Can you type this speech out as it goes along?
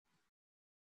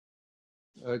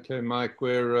Okay, Mike,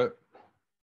 we're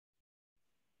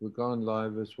gone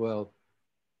live as well.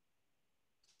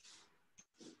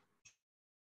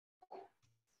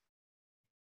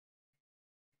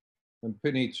 And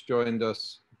Puneet's joined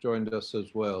us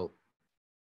as well.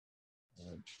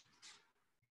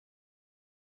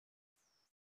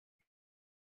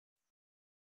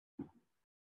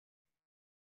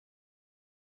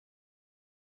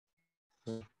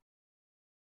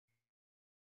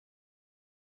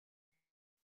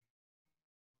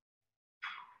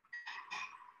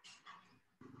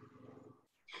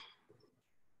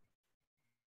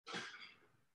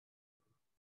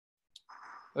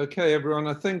 Okay, everyone,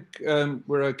 I think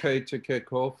we're okay to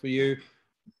kick off. For you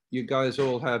guys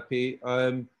all happy?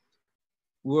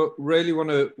 We really want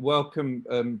to welcome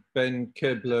Ben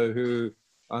Kibler, who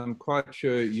I'm quite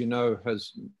sure you know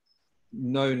has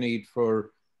no need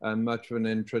for much of an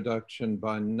introduction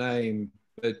by name,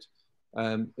 but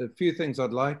a few things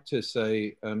I'd like to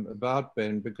say about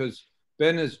Ben, because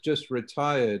Ben has just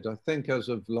retired, I think, as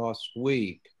of last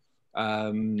week.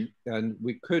 And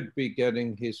we could be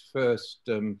getting his first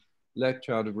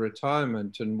lecture out of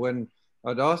retirement. And when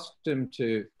I'd asked him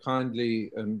to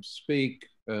kindly speak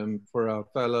for our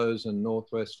fellows and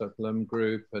Northwest Upland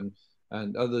Group and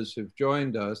others who've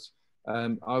joined us,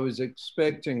 I was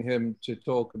expecting him to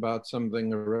talk about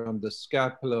something around the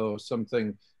scapula or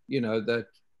something, you know, that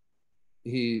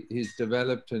he's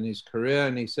developed in his career.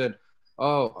 And he said,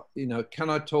 oh, you know, can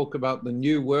I talk about the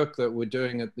new work that we're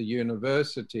doing at the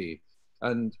university?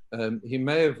 And he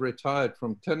may have retired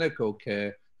from clinical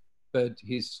care, but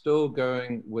he's still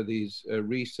going with his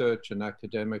research and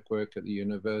academic work at the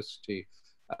university.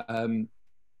 And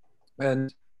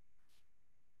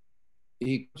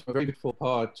he's a very beautiful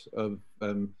part of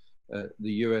the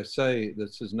USA.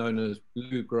 This is known as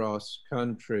bluegrass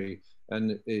country,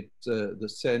 and it's the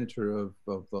center of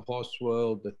the horse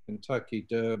world, the Kentucky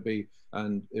Derby,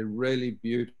 and a really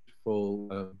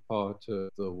beautiful part of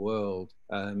the world.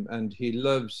 And he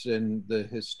lives in the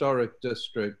historic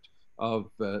district of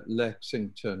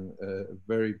Lexington, a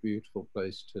very beautiful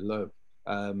place to live.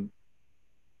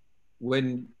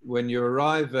 When you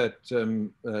arrive at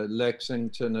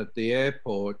Lexington at the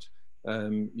airport,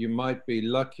 you might be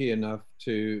lucky enough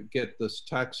to get this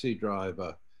taxi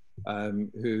driver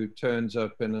who turns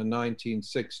up in a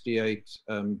 1968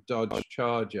 Dodge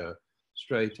Charger,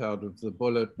 straight out of the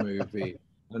Bullitt movie.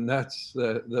 And that's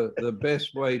the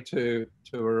best way to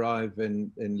arrive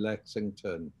in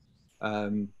Lexington.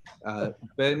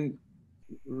 Ben,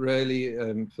 really,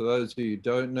 for those of you who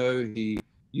don't know, he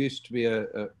used to be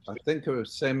I think a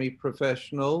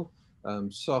semi-professional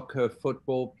soccer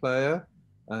football player,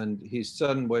 and his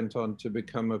son went on to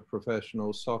become a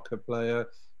professional soccer player.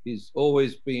 He's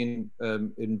always been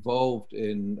involved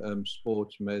in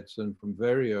sports medicine from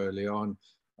very early on.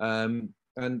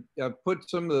 And I've put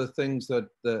some of the things that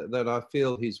I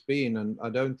feel he's been, and I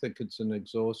don't think it's an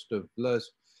exhaustive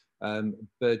list,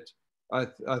 but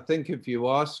I think if you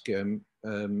ask him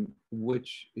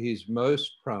which he's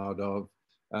most proud of,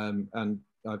 and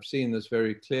I've seen this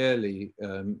very clearly,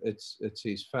 it's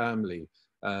his family.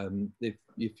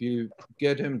 If you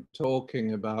get him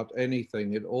talking about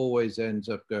anything, it always ends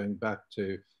up going back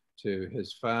to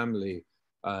his family.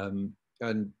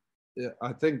 And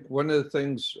I think one of the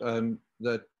things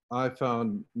that I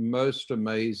found most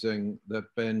amazing that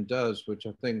Ben does, which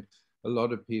I think a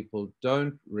lot of people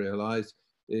don't realize,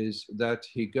 is that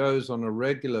he goes on a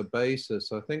regular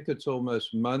basis, I think it's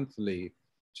almost monthly,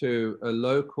 to a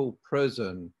local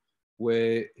prison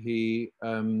where he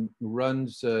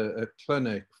runs a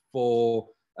clinic for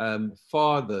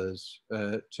fathers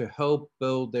to help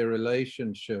build their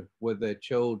relationship with their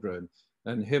children.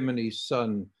 And him and his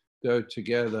son go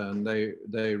together and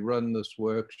they run this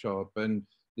workshop. And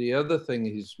the other thing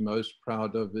he's most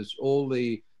proud of is all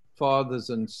the fathers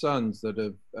and sons that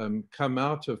have come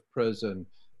out of prison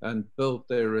and built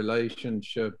their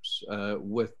relationships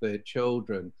with their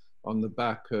children on the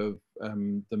back of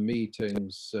the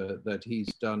meetings that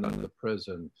he's done in the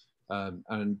prison.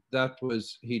 And that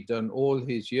was, he'd done all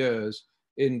his years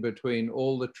in between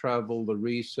all the travel, the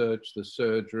research, the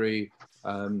surgery,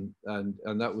 and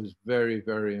that was very,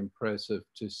 very impressive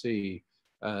to see.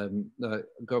 I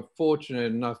got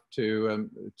fortunate enough to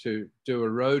do a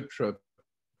road trip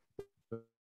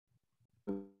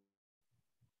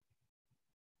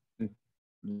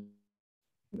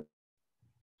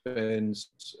Ben's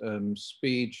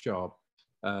speed shop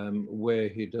where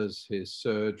he does his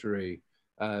surgery.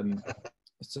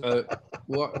 So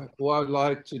what I'd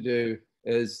like to do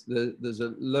is there's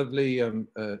a lovely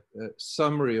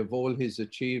summary of all his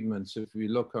achievements if you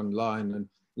look online, and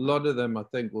a lot of them I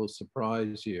think will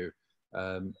surprise you.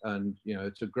 And, you know,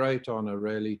 it's a great honor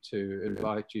really to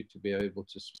invite you to be able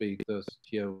to speak this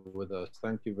here with us.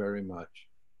 Thank you very much.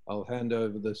 I'll hand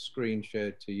over the screen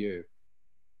share to you.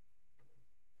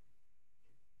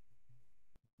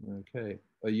 Okay.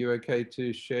 Are you okay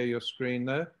to share your screen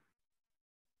there?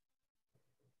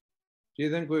 Do you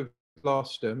think we've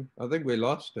lost him? I think we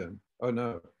lost him. Oh,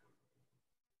 no.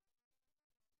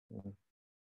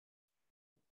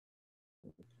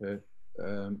 Okay.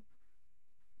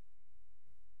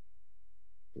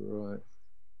 Right.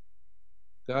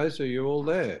 Guys, are you all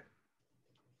there?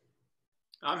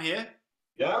 I'm here.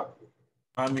 Yeah.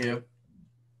 I'm here.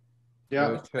 Yeah.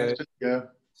 Okay. Yeah.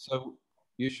 So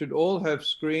you should all have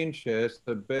screen shares.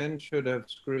 So Ben should have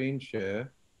screen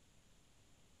share.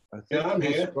 I think I'm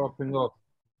he's here. dropping off.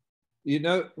 You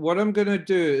know, what I'm going to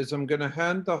do is I'm going to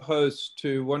hand the host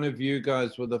to one of you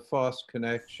guys with a fast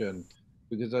connection,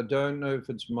 because I don't know if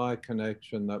it's my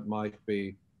connection that might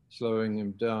be slowing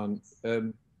him down.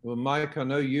 Well, Mike, I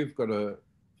know you've got a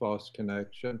fast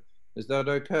connection. Is that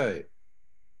okay?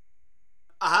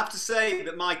 I have to say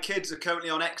that my kids are currently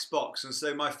on Xbox, and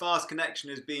so my fast connection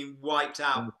is being wiped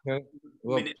out. Okay.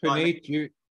 Well, Minute by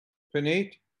minute.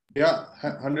 Puneet? Yeah,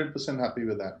 100% happy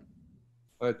with that.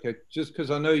 Okay, just because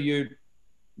I know you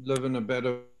live in a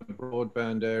better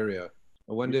broadband area.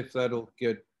 I wonder if that'll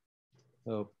get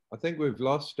help. I think we've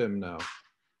lost him now.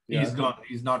 He's gone.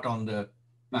 He's not on the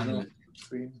panel.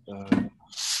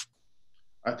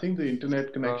 I think the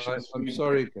internet connection. I'm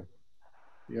sorry.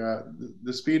 Yeah,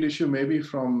 the speed issue may be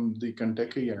from the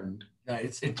Kentucky end. Yeah,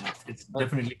 it's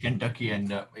definitely Kentucky,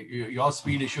 and your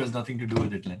speed issue has nothing to do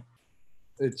with it, Len.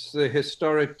 It's the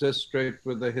historic district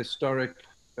with the historic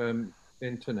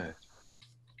internet.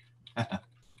 I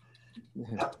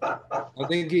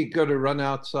think he got to run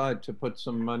outside to put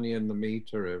some money in the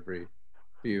meter every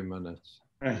few minutes.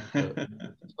 Sorry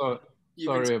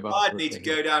about that. I need to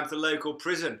go down to the local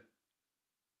prison.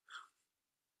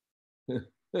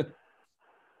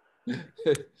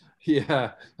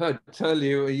 Yeah, I tell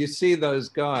you, you see those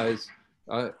guys,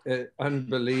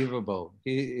 unbelievable.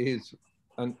 He's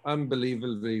an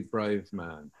unbelievably brave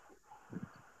man.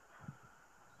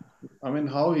 I mean,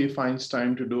 how he finds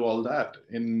time to do all that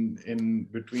in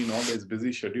between all his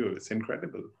busy schedule, it's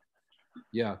incredible.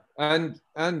 Yeah, and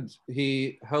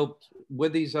he helped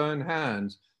with his own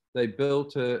hands. They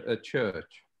built a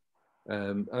church.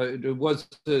 It was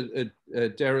a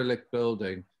derelict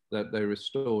building that they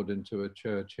restored into a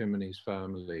church, him and his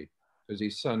family, because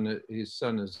his son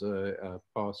is a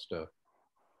pastor.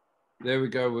 There we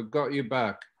go. We've got you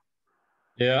back.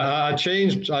 Yeah, I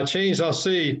changed. I'll see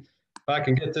if I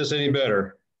can get this any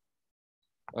better.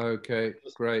 Okay,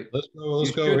 great. Let's go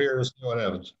here. Let's see what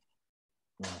happens.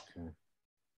 Okay.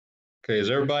 Okay, is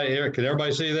everybody here? Can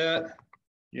everybody see that?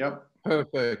 Yep.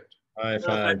 Perfect. All right,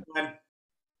 fine.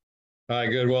 All right,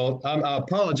 good. Well, I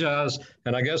apologize,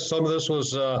 and I guess some of this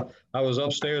was I was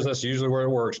upstairs. That's usually where it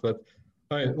works. But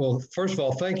all right. Well, first of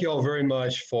all, thank you all very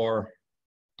much for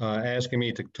asking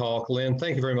me to talk. Lynn,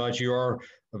 thank you very much. You are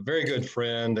a very good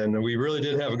friend, and we really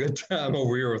did have a good time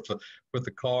over here with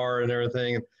the car and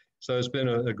everything. So it's been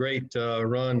a great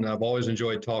run. I've always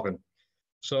enjoyed talking.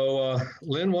 So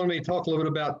Lynn wanted me to talk a little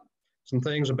bit about some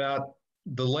things about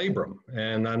the labrum.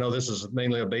 And I know this is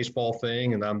mainly a baseball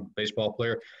thing, and I'm a baseball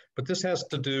player, but this has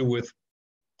to do with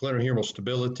glenohumeral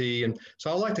stability. And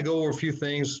so I'd like to go over a few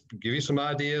things, give you some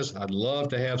ideas. I'd love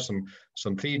to have some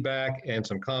feedback and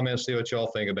some comments, see what y'all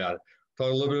think about it.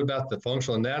 Talk a little bit about the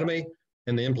functional anatomy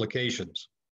and the implications.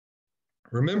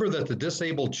 Remember that the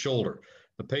disabled shoulder,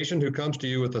 the patient who comes to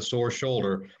you with a sore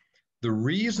shoulder, the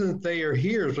reason they are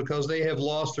here is because they have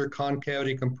lost their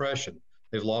concavity compression.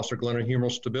 They've lost their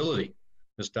glenohumeral stability,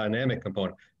 this dynamic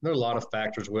component. And there are a lot of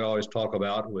factors we always talk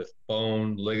about with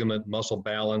bone, ligament, muscle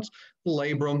balance,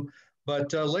 labrum, but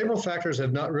labral factors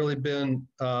have not really been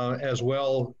as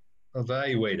well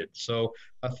evaluated. So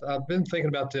I've been thinking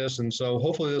about this, and so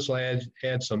hopefully this will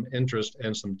add some interest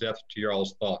and some depth to your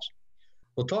all's thoughts.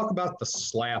 We'll talk about the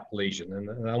SLAP lesion,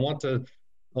 and I want to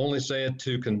only say it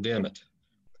to condemn it.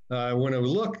 When we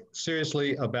look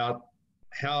seriously about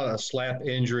how a SLAP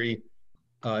injury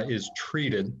is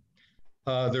treated,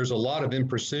 there's a lot of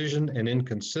imprecision and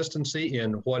inconsistency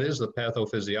in what is the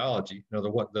pathophysiology, in other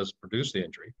words, what does produce the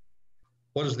injury?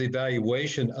 What is the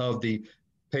evaluation of the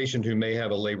patient who may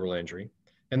have a labral injury?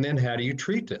 And then how do you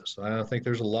treat this? I think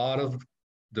there's a lot of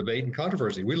debate and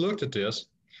controversy. We looked at this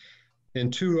in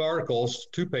two articles,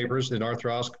 two papers in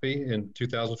arthroscopy in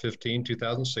 2015,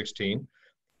 2016,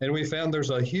 and we found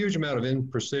there's a huge amount of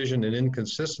imprecision and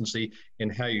inconsistency in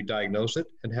how you diagnose it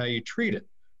and how you treat it.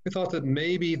 We thought that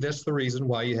maybe that's the reason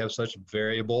why you have such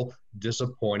variable,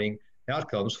 disappointing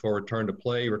outcomes for return to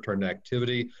play, return to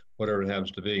activity, whatever it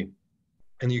happens to be.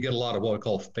 And you get a lot of what we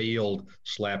call failed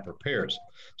slap repairs.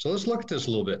 So let's look at this a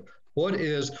little bit. We'll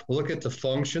look at the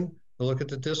function, we'll look at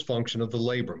the dysfunction of the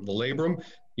labrum. The labrum,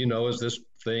 you know, is this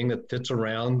thing that fits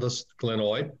around the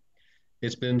glenoid.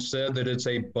 It's been said that it's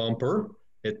a bumper.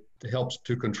 It helps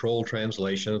to control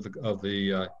translation of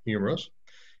the humerus.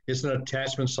 It's an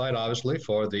attachment site, obviously,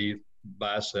 for the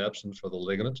biceps and for the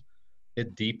ligaments.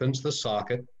 It deepens the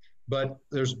socket, but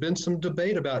there's been some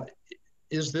debate about,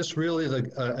 is this really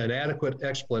an adequate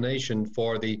explanation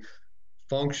for the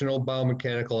functional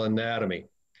biomechanical anatomy?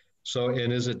 So,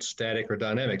 and is it static or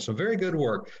dynamic? So very good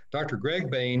work. Dr.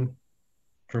 Greg Bain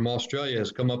from Australia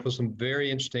has come up with some very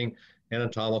interesting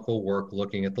anatomical work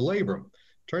looking at the labrum.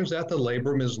 Turns out the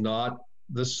labrum is not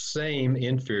the same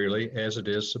inferiorly as it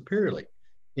is superiorly.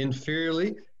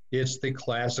 Inferiorly, it's the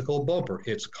classical bumper.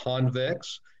 It's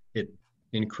convex. It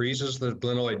increases the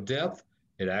glenoid depth.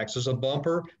 It acts as a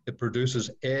bumper. It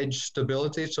produces edge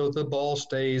stability so the ball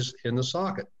stays in the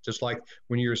socket. Just like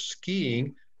when you're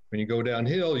skiing, when you go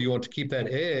downhill, you want to keep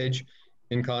that edge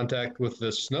in contact with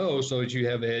the snow so that you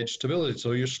have edge stability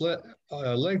so your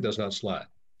leg does not slide.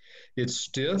 It's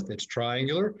stiff, it's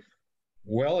triangular,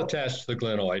 well attached to the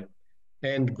glenoid,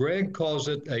 and Greg calls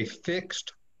it a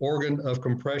fixed organ of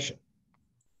compression.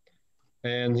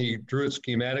 And he drew it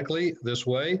schematically this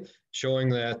way, showing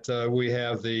that we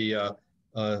have the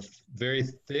very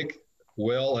thick,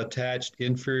 well-attached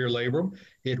inferior labrum.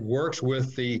 It works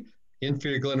with the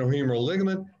inferior glenohumeral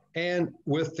ligament and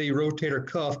with the rotator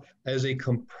cuff as a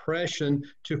compression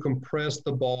to compress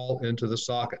the ball into the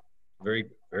socket. Very,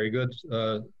 very good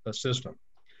system.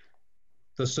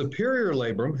 The superior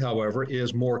labrum, however,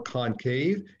 is more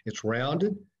concave, it's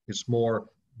rounded, it's more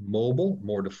mobile,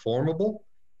 more deformable.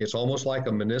 It's almost like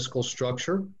a meniscal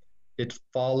structure. It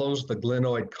follows the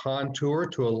glenoid contour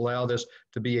to allow this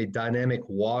to be a dynamic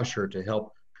washer to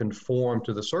help conform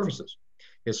to the surfaces.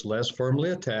 It's less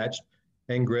firmly attached,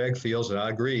 and Greg feels, and I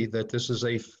agree, that this is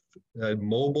a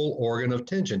mobile organ of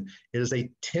tension. It is a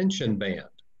tension band.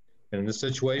 And in this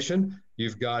situation,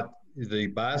 you've got the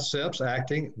biceps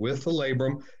acting with the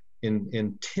labrum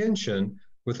in tension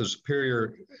with the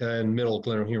superior and middle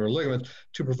glenohumeral ligaments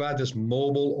to provide this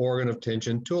mobile organ of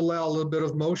tension to allow a little bit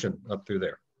of motion up through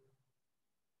there.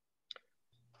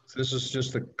 So this is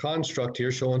just the construct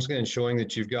here, once again, showing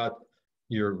that you've got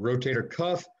your rotator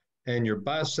cuff and your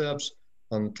biceps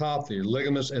on the top, your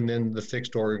ligaments, and then the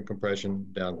fixed organ compression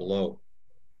down below.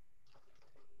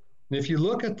 And if you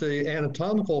look at the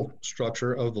anatomical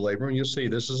structure of the labrum, you'll see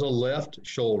this is a left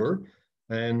shoulder,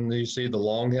 and you see the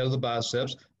long head of the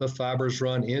biceps. The fibers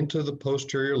run into the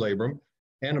posterior labrum,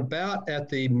 and about at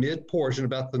the mid portion,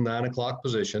 about the 9 o'clock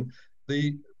position,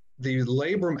 the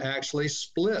labrum actually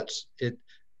splits.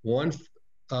 One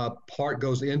part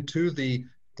goes into the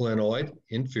glenoid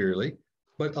inferiorly,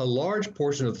 but a large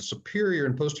portion of the superior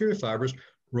and posterior fibers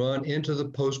run into the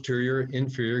posterior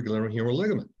inferior glenohumeral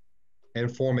ligament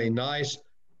and form a nice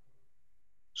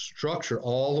structure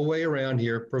all the way around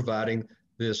here, providing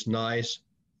this nice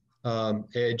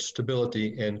edge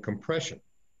stability and compression.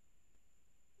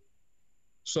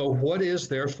 So what is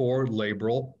therefore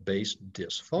labral-based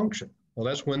dysfunction? Well,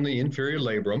 that's when the inferior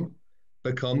labrum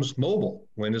becomes mobile,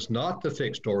 when it's not the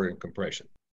fixed organ compression.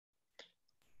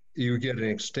 You get an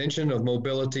extension of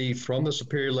mobility from the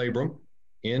superior labrum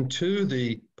into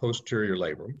the posterior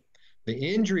labrum. The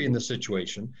injury in the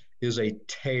situation is a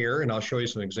tear, and I'll show you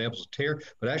some examples of tear,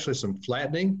 but actually some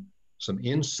flattening, some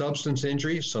in-substance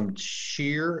injury, some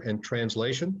shear and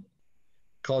translation.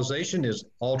 Causation is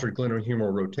altered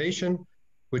glenohumeral rotation,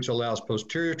 which allows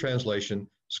posterior translation,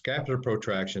 scapular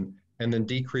protraction, and then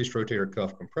decreased rotator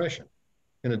cuff compression.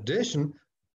 In addition,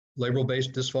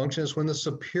 labral-based dysfunction is when the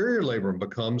superior labrum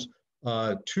becomes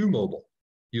too mobile.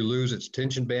 You lose its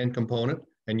tension band component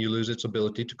and you lose its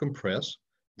ability to compress.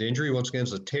 The injury, once again,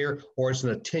 is a tear or it's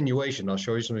an attenuation. I'll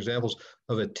show you some examples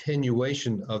of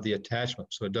attenuation of the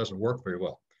attachment, so it doesn't work very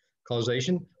well.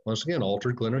 Causation, once again,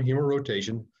 altered glenohumeral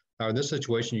rotation. Now, in this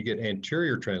situation, you get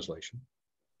anterior translation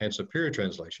and superior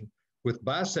translation with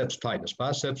biceps tightness.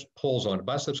 Biceps pulls on it.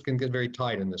 Biceps can get very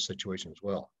tight in this situation as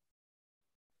well.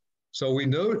 So we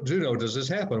do know, does this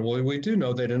happen? Well, we do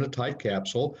know that in a tight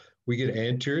capsule, we get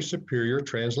anterior superior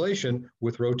translation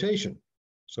with rotation.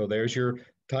 So there's your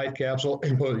tight capsule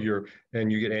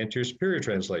and you get anterior superior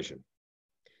translation.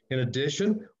 In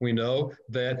addition, we know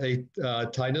that a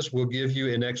tightness will give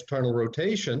you an external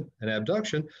rotation, an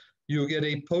abduction. You'll get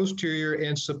a posterior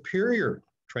and superior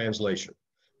translation.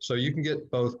 So you can get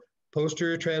both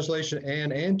posterior translation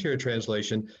and anterior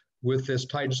translation with this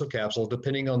tightness of capsule,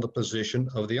 depending on the position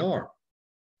of the arm.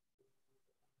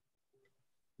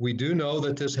 We do know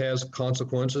that this has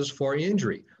consequences for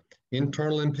injury.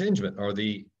 Internal impingement, or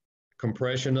the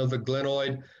compression of the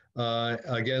glenoid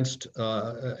against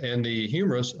and the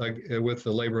humerus with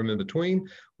the labrum in between.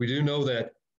 We do know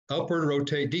that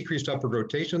decreased upward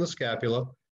rotation of the scapula,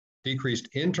 decreased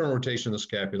internal rotation of the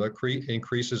scapula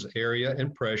increases area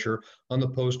and pressure on the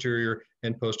posterior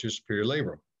and posterior superior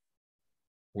labrum.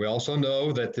 We also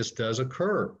know that this does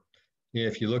occur.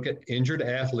 If you look at injured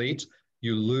athletes,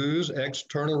 you lose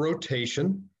external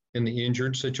rotation in the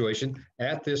injured situation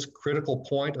at this critical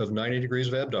point of 90 degrees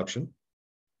of abduction,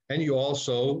 and you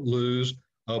also lose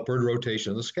upward rotation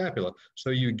of the scapula.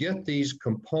 So you get these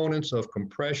components of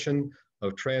compression,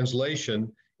 of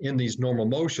translation in these normal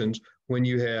motions when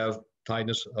you have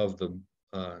tightness of the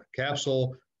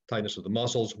capsule, tightness of the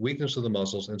muscles, weakness of the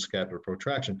muscles, and scapular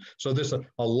protraction. So there's a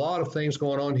lot of things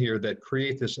going on here that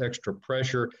create this extra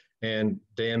pressure and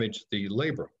damage the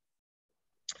labrum.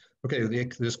 Okay,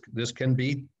 this can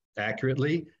be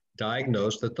accurately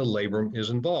diagnosed that the labrum is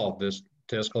involved. This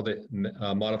test called the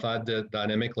Modified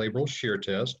Dynamic Labral Shear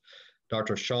Test.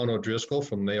 Dr. Sean O'Driscoll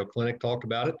from Mayo Clinic talked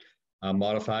about it.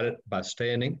 Modified it by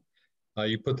standing.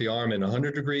 You put the arm in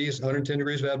 100 degrees, 110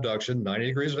 degrees of abduction, 90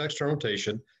 degrees of external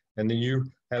rotation, and then you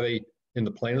have in the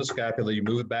plane of the scapula, you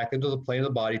move it back into the plane of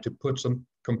the body to put some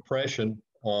compression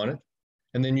on it,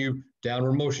 and then you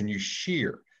downward motion, you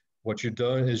shear. What you're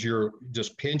doing is you're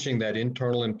just pinching that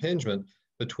internal impingement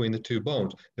between the two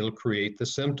bones. It'll create the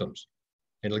symptoms.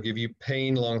 It'll give you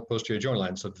pain along the posterior joint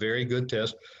line. It's a very good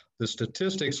test. The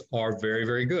statistics are very,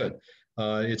 very good.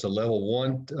 It's a level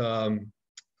 1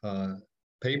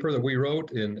 paper that we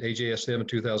wrote in AJSM in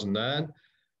 2009.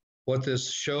 What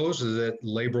this shows is that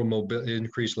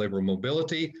increased labral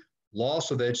mobility,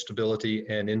 loss of edge stability,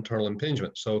 and internal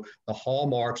impingement. So the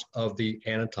hallmarks of the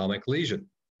anatomic lesion.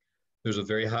 There's a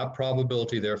very high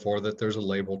probability, therefore, that there's a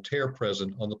labral tear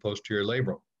present on the posterior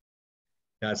labrum.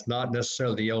 Now, it's not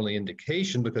necessarily the only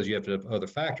indication because you have to have other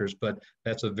factors, but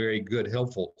that's a very good,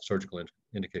 helpful surgical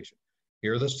indication.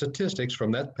 Here are the statistics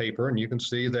from that paper, and you can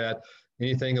see that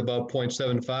anything above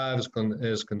 0.75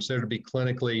 is considered to be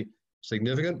clinically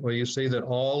significant. Well, you see that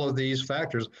all of these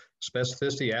factors,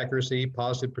 specificity, accuracy,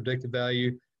 positive predictive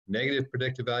value, negative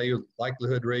predictive value,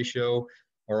 likelihood ratio,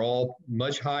 are all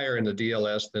much higher in the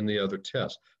DLS than the other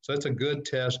tests. So it's a good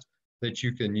test that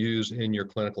you can use in your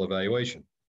clinical evaluation.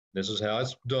 This is how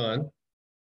it's done.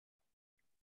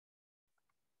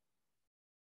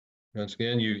 Once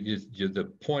again, the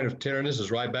point of tenderness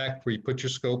is right back where you put your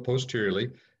scope posteriorly,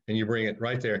 and you bring it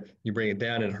right there. You bring it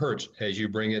down, and it hurts as you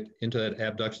bring it into that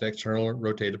abduction external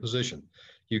rotated position.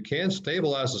 You can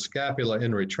stabilize the scapula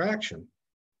in retraction,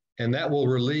 and that will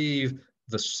relieve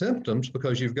the symptoms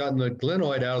because you've gotten the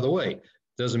glenoid out of the way.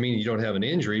 Doesn't mean you don't have an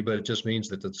injury, but it just means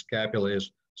that the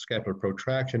scapular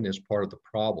protraction is part of the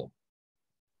problem.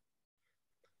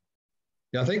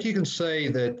 Now, I think you can say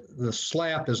that the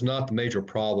SLAP is not the major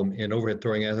problem in overhead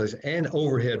throwing athletes and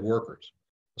overhead workers.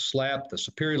 The SLAP, the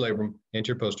superior labrum,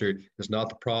 anterior posterior, is not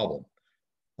the problem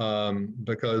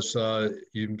because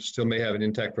you still may have an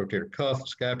intact rotator cuff,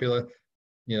 scapula.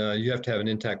 You have to have an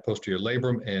intact posterior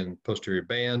labrum and posterior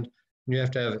band. You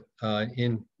have to have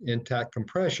intact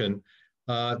compression.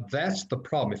 That's the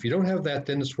problem. If you don't have that,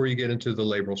 then it's where you get into the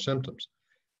labral symptoms.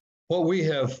 What we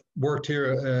have worked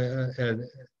here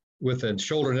with the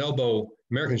Shoulder and Elbow,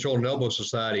 American Shoulder and Elbow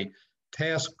Society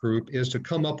task group is to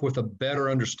come up with a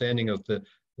better understanding of the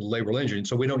labral injury. And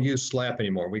so we don't use SLAP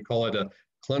anymore. We call it a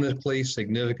clinically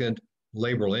significant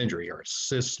labral injury, or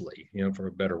CISLI, for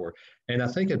a better word. And I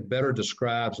think it better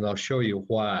describes, and I'll show you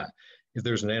why. If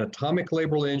there's an anatomic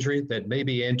labral injury that may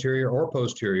be anterior or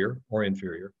posterior or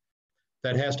inferior,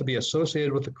 that has to be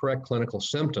associated with the correct clinical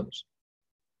symptoms.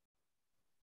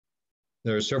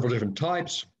 There are several different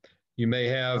types. You may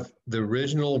have the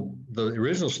original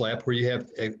SLAP where you have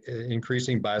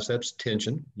increasing biceps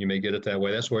tension. You may get it that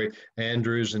way. That's where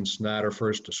Andrews and Snyder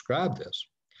first described this.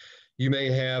 You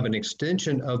may have an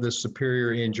extension of the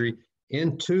superior injury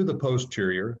into the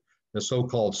posterior, the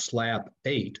so-called SLAP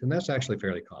 8, and that's actually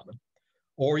fairly common.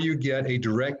 Or you get a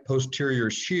direct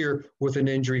posterior shear with an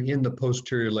injury in the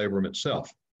posterior labrum itself.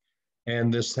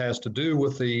 And this has to do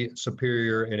with the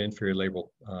superior and inferior labral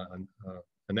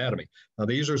anatomy. Now,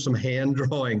 these are some hand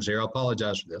drawings here. I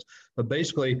apologize for this. But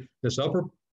basically, this upper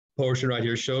portion right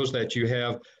here shows that you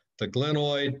have the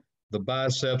glenoid, the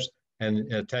biceps,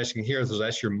 and attaching here, so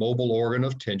that's your mobile organ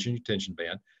of tension, your tension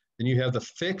band. Then you have the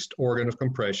fixed organ of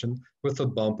compression with the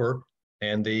bumper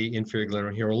and the inferior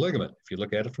glenohumeral ligament. If you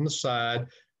look at it from the side,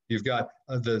 you've got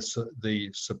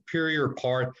the superior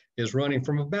part is running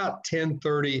from about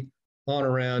 1030 on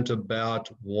around to about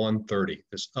 130.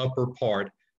 This upper part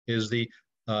is the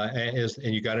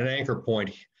and you got an anchor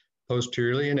point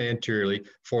posteriorly and anteriorly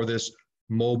for this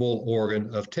mobile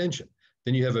organ of tension.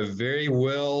 Then you have a very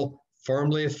well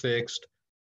firmly affixed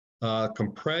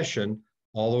compression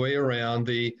all the way around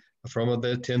from the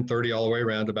 1030 all the way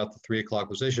around about the 3 o'clock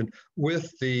position,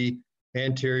 with the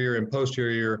anterior and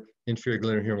posterior inferior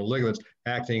glenohumeral ligaments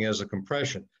acting as a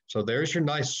compression. So there's your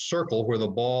nice circle where the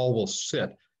ball will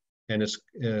sit, and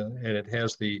it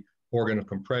has the organ of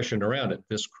compression around it.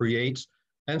 This creates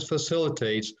and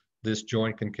facilitates this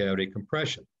joint concavity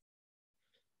compression.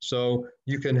 So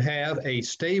you can have a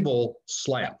stable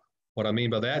slap. What I mean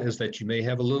by that is that you may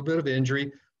have a little bit of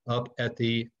injury up at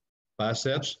the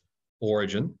biceps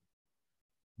origin,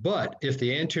 but if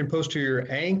the anterior and posterior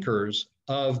anchors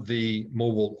of the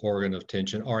mobile organ of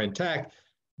tension are intact,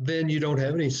 then you don't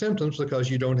have any symptoms because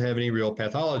you don't have any real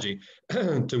pathology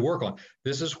to work on.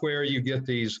 This is where you get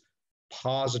these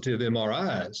positive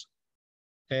MRIs,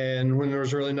 and when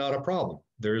there's really not a problem.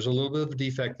 There's a little bit of a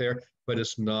defect there, but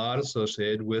it's not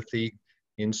associated with the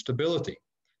instability.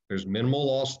 There's minimal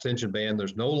loss of tension band,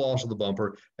 there's no loss of the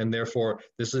bumper, and therefore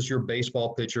this is your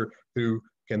baseball pitcher who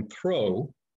can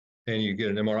throw, and you get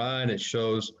an MRI and it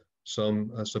shows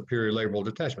some superior labral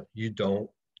detachment.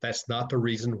 That's not the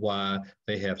reason why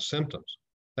they have symptoms.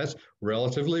 That's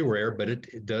relatively rare, but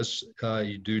it does,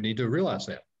 you do need to realize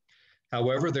that.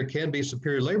 However, there can be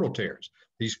superior labral tears.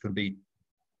 These could be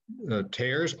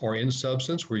tears or in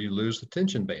substance where you lose the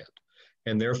tension band,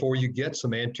 and therefore you get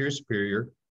some anterior superior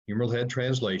humeral head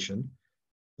translation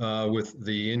with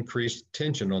the increased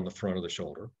tension on the front of the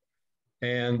shoulder.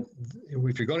 And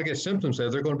if you're going to get symptoms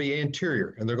there, they're going to be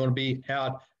anterior, and they're going to be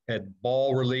out at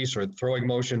ball release or throwing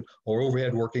motion or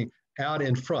overhead working out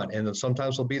in front. And then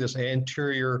sometimes there'll be this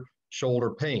anterior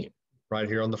shoulder pain right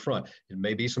here on the front. It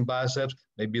may be some biceps,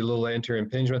 maybe a little anterior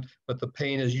impingement, but the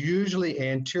pain is usually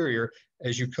anterior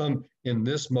as you come in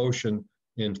this motion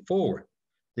in forward.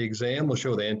 The exam will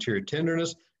show the anterior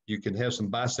tenderness. You can have some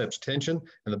biceps tension.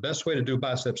 And the best way to do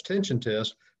biceps tension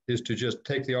test is to just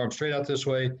take the arm straight out this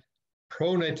way,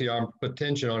 pronate the arm, put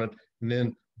tension on it, and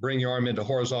then bring your arm into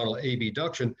horizontal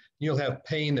abduction. You'll have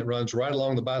pain that runs right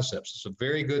along the biceps. It's a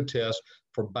very good test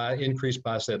for increased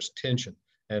biceps tension.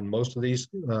 And most of these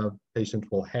patients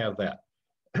will have that.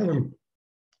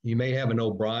 You may have an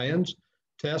O'Brien's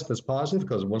test that's positive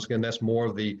because once again, that's more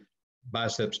of the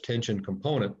biceps tension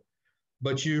component,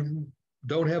 but you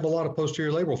don't have a lot of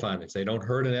posterior labral findings. They don't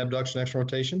hurt in abduction external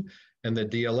rotation, and the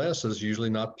DLS is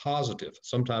usually not positive.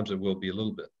 Sometimes it will be a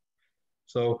little bit.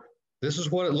 So this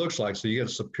is what it looks like. So you get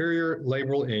a superior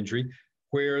labral injury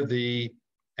where the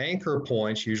anchor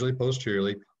points, usually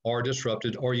posteriorly, are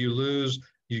disrupted, or you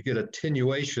get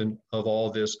attenuation of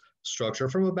all this structure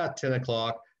from about 10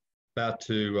 o'clock about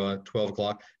to 12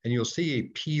 o'clock, and you'll see a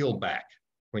peel back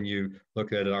when you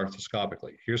look at it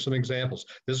arthroscopically. Here's some examples.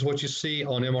 This is what you see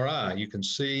on MRI. You can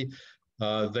see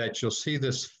that you'll see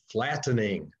this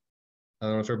flattening. I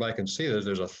don't know if everybody can see this.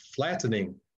 There's a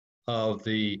flattening of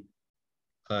the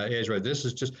edge right. This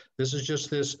is just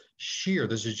this shear.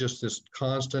 This is just this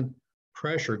constant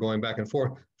pressure going back and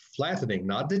forth, flattening,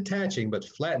 not detaching, but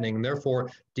flattening, and therefore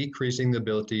decreasing the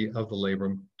ability of the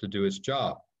labrum to do its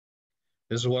job.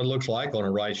 This is what it looks like on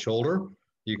a right shoulder.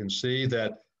 You can see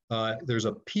that there's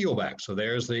a peel back. So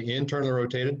there's the internally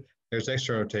rotated, there's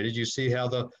externally rotated. You see how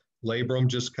the labrum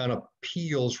just kind of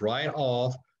peels right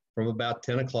off from about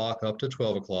 10 o'clock up to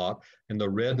 12 o'clock. And the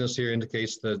redness here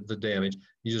indicates the damage.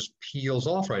 It just peels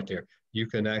off right there. You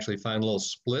can actually find little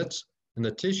splits in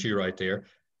the tissue right there,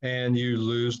 and you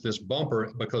lose this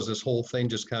bumper because this whole thing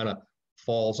just kind of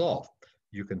falls off.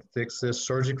 You can fix this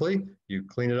surgically. You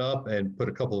clean it up and put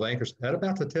a couple of anchors at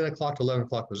about the 10 o'clock to 11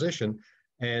 o'clock position,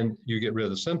 and you get rid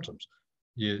of the symptoms.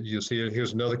 You'll see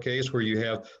here's another case where you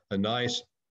have a nice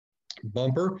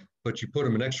bumper, but you put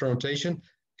them in external rotation,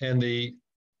 and the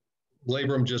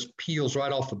labrum just peels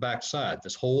right off the back side.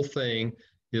 This whole thing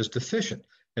is deficient,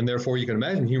 and therefore you can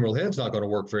imagine humeral head's not going to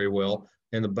work very well,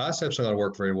 and the biceps are not going to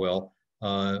work very well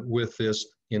with this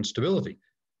instability.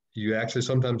 You actually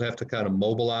sometimes have to kind of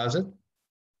mobilize it,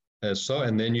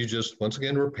 and then you just once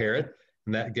again repair it,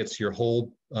 and that gets your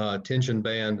whole tension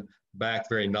band back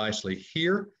very nicely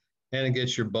here, and it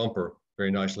gets your bumper very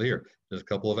nicely here. There's a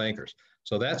couple of anchors.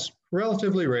 So that's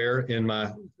relatively rare in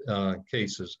my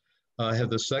cases. I have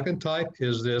the second type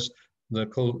is the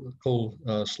cold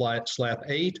slap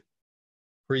 8,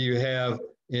 where you have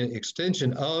an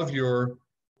extension of your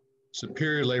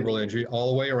superior labral injury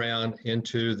all the way around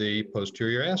into the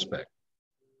posterior aspect.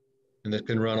 And this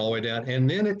can run all the way down, and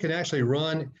then it can actually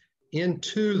run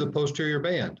into the posterior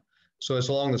band. So it's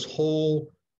along this whole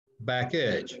back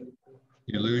edge.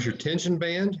 You lose your tension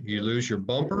band, you lose your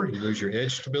bumper, you lose your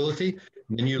edge stability,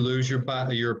 and then you lose your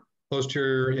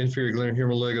posterior inferior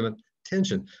glenohumeral ligament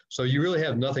tension. So you really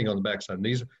have nothing on the backside. And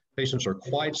these patients are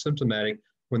quite symptomatic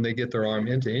when they get their arm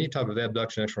into any type of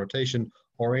abduction, external rotation,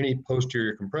 or any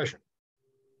posterior compression.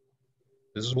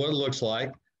 This is what it looks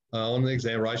like on the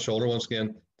exam, right shoulder. Once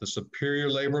again, the superior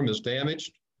labrum is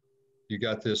damaged. You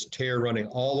got this tear running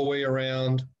all the way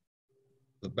around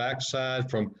the backside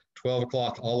from 12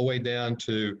 o'clock all the way down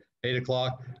to 8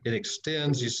 o'clock. It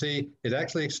extends, you see, it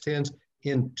actually extends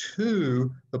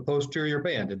into the posterior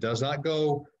band. It does not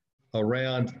go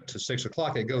around to 6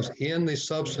 o'clock. It goes in the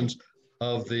substance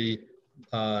of the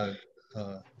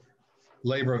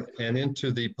labrum and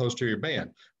into the posterior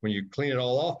band. When you clean it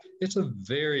all off, it's a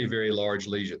very, very large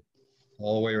lesion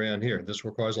all the way around here. This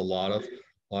requires a lot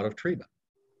of treatment.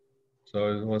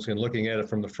 So once again, looking at it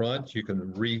from the front, you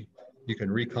can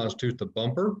reconstitute the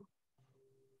bumper,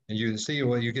 and you can see,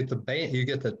 well, you get the band, you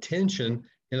get the tension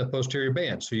in the posterior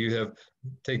band. So you have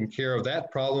taken care of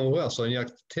that problem as well. So you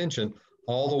have tension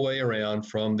all the way around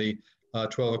from the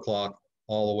 12 o'clock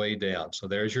all the way down. So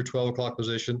there's your 12 o'clock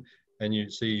position, and you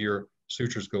see your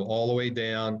sutures go all the way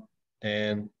down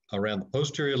and around the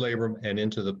posterior labrum and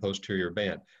into the posterior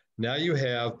band. Now you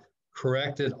have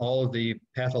corrected all of the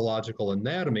pathological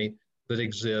anatomy that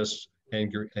exists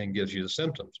and gives you the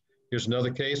symptoms. Here's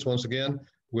another case, once again,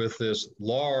 with this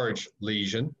large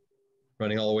lesion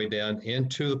running all the way down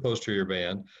into the posterior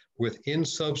band with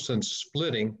in-substance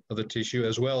splitting of the tissue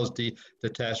as well as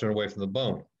detachment away from the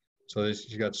bone. So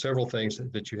you've got several things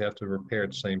that you have to repair at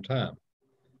the same time.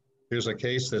 Here's a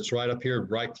case that's right up here,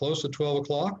 right close to 12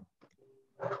 o'clock,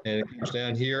 and it comes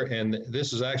down here, and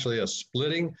this is actually a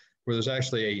splitting where there's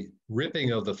actually a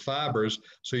ripping of the fibers,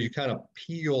 so you kind of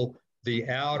peel the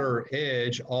outer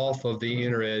edge off of the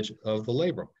inner edge of the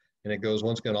labrum. And it goes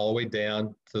once again all the way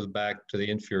down to the back to the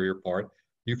inferior part.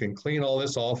 You can clean all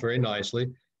this off very nicely,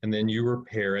 and then you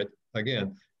repair it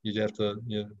again. You have to,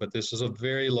 but this is a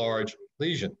very large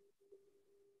lesion.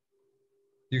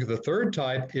 The third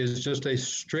type is just a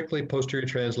strictly posterior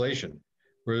translation,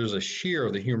 where there's a shear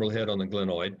of the humeral head on the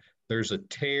glenoid. There's a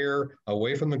tear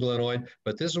away from the glenoid,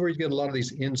 but this is where you get a lot of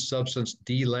these in-substance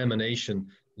delamination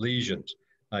lesions.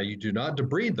 You do not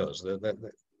debride those.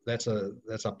 That's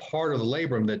a part of the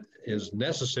labrum that is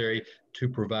necessary to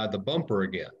provide the bumper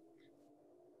again.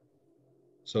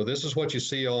 So this is what you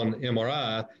see on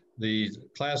MRI. The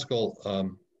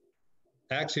classical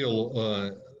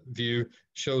axial view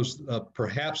shows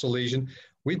perhaps a lesion.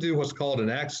 We do what's called an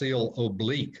axial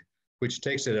oblique, which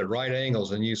takes it at right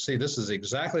angles. And you see this is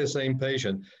exactly the same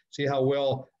patient. See how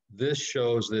well this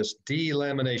shows this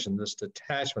delamination, this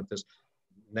detachment, this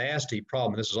nasty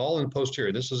problem. This is all in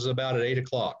posterior. This is about at 8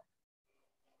 o'clock.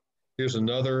 Here's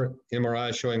another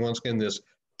MRI showing once again this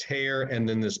tear and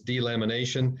then this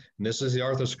delamination. And this is the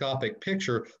arthroscopic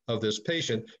picture of this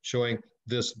patient showing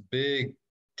this big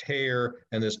tear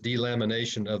and this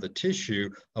delamination of the tissue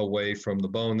away from the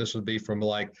bone. This would be from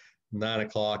like 9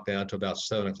 o'clock down to about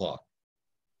 7 o'clock.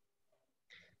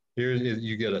 Here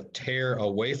you get a tear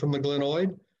away from the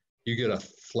glenoid. You get a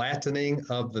flattening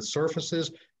of the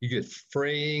surfaces. You get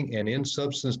fraying and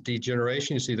in-substance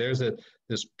degeneration. You see there's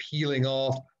this peeling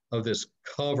off of this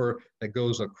cover that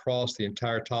goes across the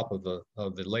entire top of the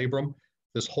labrum.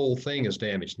 This whole thing is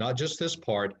damaged, not just this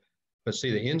part, but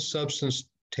see the in-substance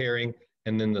tearing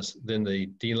and then the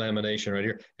delamination right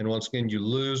here. And once again, you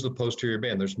lose the posterior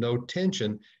band. There's no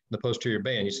tension in the posterior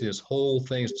band. You see this whole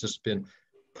thing's just been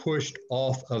pushed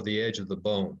off of the edge of the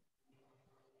bone.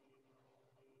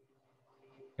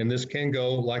 And this can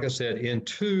go, like I said,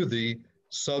 into the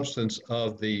substance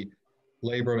of the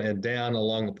labrum and down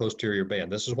along the posterior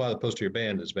band. This is why the posterior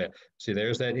band is bad. See,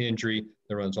 there's that injury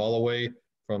that runs all the way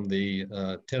from the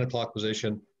 10 o'clock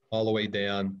position all the way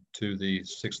down to the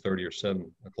 6:30 or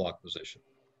 7 o'clock position.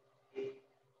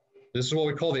 This is what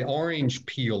we call the orange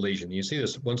peel lesion. You see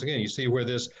this, once again, you see where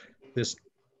this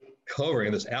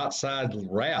covering, this outside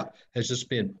wrap has just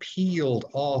been peeled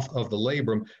off of the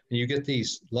labrum, and you get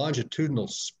these longitudinal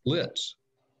splits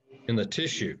in the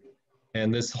tissue,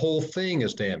 and this whole thing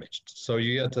is damaged. So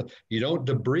you don't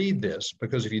debride this,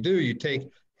 because if you do, you take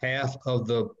half of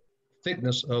the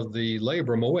thickness of the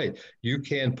labrum away. You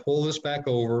can pull this back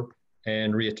over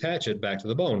and reattach it back to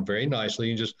the bone very nicely.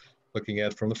 You just, looking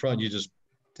at it from the front, you just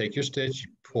take your stitch,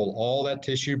 you pull all that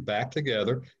tissue back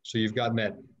together. So you've gotten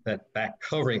that back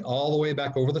covering all the way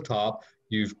back over the top.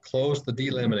 You've closed the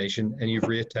delamination and you've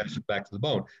reattached it back to the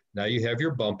bone. Now you have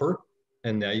your bumper,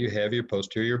 and now you have your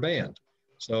posterior band.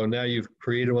 So now you've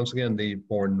created, once again, the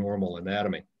more normal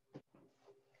anatomy.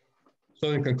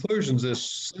 So in conclusions,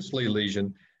 this Sicily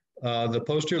lesion The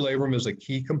posterior labrum is a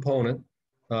key component.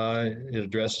 It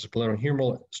addresses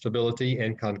glenohumeral stability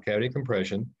and concavity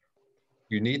compression.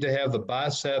 You need to have the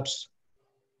biceps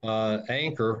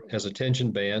anchor as a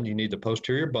tension band. You need the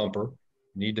posterior bumper.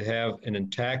 You need to have an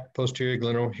intact posterior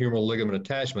glenohumeral ligament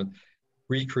attachment,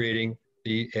 recreating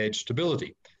the edge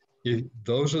stability.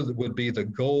 Those would be the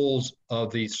goals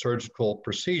of the surgical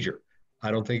procedure. I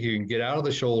don't think you can get out of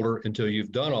the shoulder until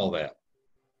you've done all that.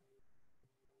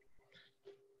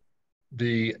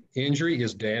 The injury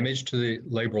is damage to the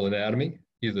labral anatomy,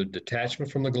 either detachment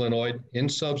from the glenoid, in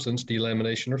substance,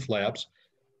 delamination or flaps,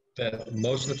 that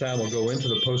most of the time will go into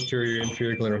the posterior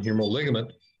inferior glenohumeral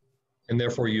ligament, and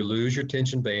therefore you lose your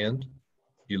tension band,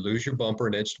 you lose your bumper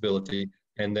and edge stability,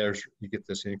 and you get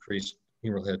this increased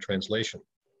humeral head translation.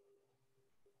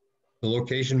 The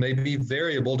location may be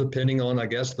variable depending on, I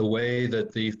guess, the way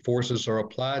that the forces are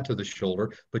applied to the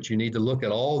shoulder, but you need to look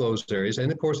at all those areas.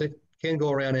 And of course, it can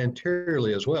go around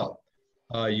anteriorly as well.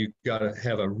 You've got to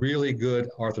have a really good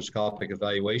arthroscopic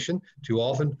evaluation. Too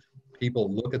often,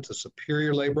 people look at the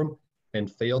superior labrum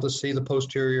and fail to see the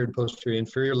posterior and posterior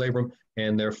inferior labrum,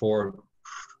 and therefore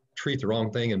treat the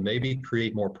wrong thing and maybe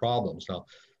create more problems. Now,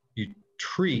 you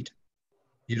treat,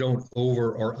 you don't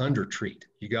over or under treat.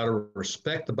 You got to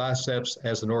respect the biceps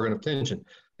as an organ of tension.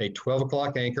 A 12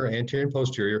 o'clock anchor, anterior and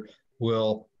posterior,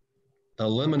 will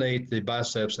eliminate the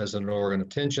biceps as an organ of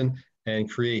tension and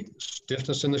create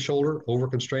stiffness in the shoulder,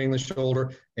 over-constraining the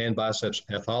shoulder, and biceps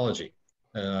pathology.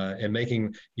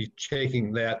 And you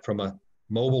taking that from a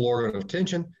mobile organ of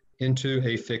tension into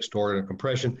a fixed organ of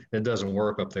compression that doesn't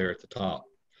work up there at the top.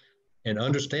 And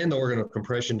understand the organ of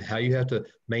compression, how you have to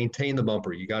maintain the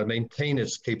bumper. You got to maintain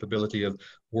its capability of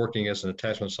working as an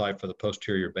attachment site for the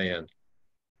posterior band.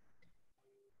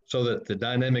 So that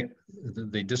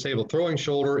the disabled throwing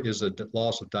shoulder is a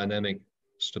loss of dynamic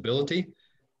stability.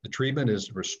 The treatment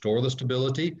is restore the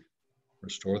stability,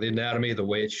 restore the anatomy the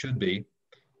way it should be,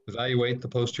 evaluate the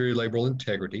posterior labral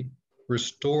integrity,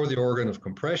 restore the organ of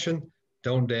compression,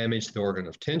 don't damage the organ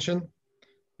of tension.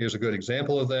 Here's a good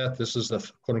example of that. This is the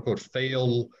quote unquote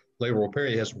failed labral repair.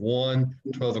 It has one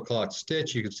 12 o'clock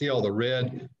stitch. You can see all the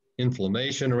red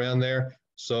inflammation around there.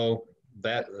 So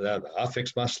that I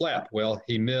fixed my slap. Well,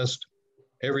 he missed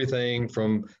everything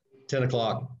from 10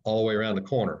 o'clock all the way around the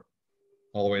corner,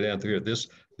 all the way down through here.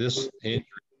 This injury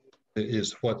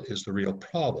is what is the real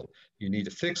problem. You need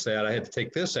to fix that. I had to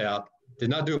take this out. Did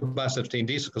not do a biceps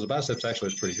tendinous because the biceps actually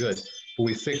is pretty good, but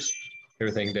we fixed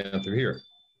everything down through here.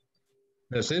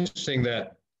 It's interesting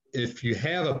that if you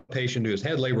have a patient who has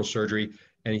had labral surgery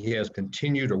and he has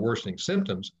continued or worsening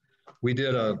symptoms, we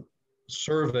did a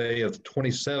survey of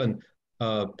 27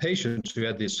 patients who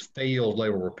had these failed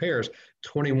labral repairs.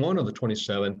 21 of the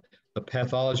 27, the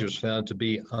pathology was found to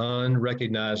be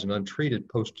unrecognized and untreated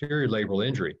posterior labral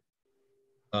injury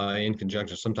in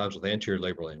conjunction sometimes with anterior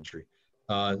labral injury,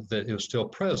 that it was still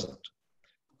present.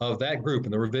 Of that group,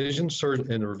 in the revision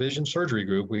surgery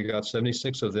group, we got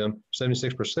 76%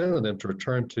 of them to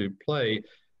return to play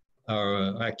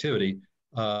activity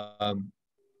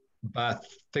by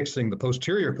fixing the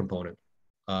posterior component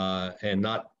and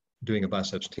not doing a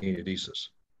biceps tenodesis.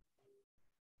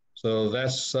 So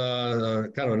that's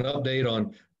kind of an update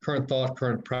on current thought,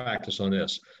 current practice on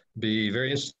this. Be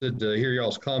very interested to hear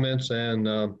y'all's comments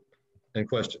and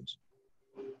questions.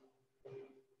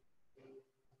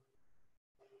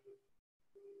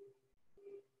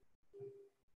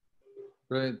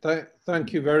 Brilliant.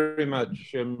 Thank you very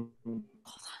much. You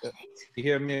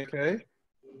hear me okay?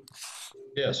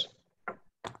 Yes.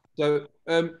 So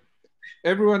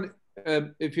everyone,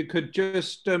 if you could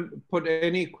just put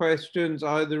any questions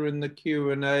either in the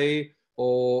Q&A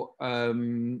or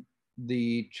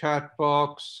the chat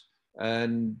box,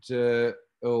 and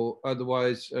or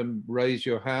otherwise raise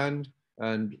your hand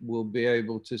and we'll be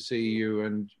able to see you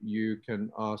and you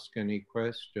can ask any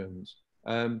questions.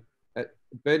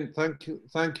 Ben,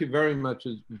 thank you very much.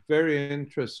 It's very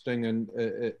interesting and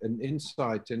an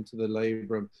insight into the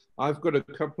labrum. I've got a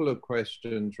couple of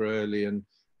questions really, and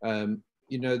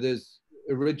you know, there's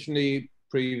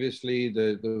previously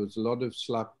there was a lot of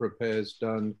slap repairs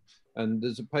done, and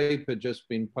there's a paper just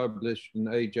been published in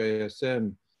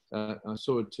AJSM. I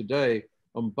saw it today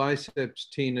on biceps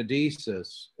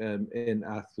tenodesis in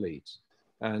athletes,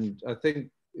 and I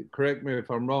think, correct me if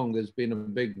I'm wrong, there's been a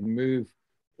big move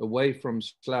away from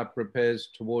slap repairs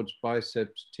towards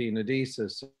biceps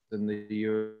tenodesis in the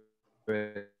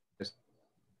US.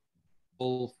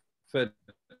 Full fit.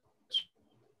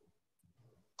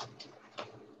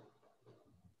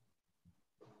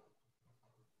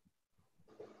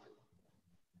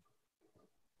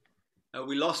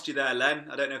 We lost you there, Len.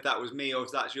 I don't know if that was me or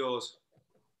if that's yours.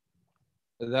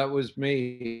 That was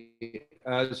me.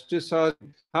 I was just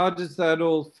asking, how does that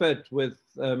all fit with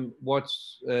what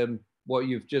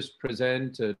you've just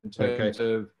presented in terms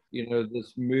of, you know,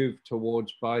 this move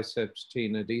towards biceps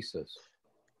tenodesis?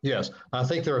 Yes, I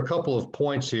think there are a couple of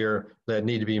points here that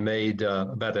need to be made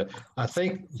about it. I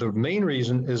think the main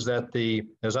reason is that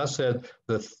as I said,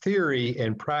 the theory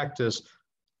and practice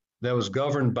that was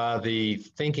governed by the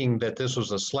thinking that this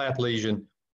was a SLAP lesion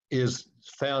is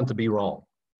found to be wrong.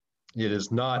 It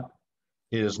is not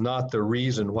the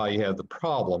reason why you have the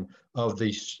problem of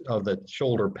the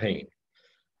shoulder pain.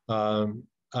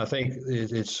 I think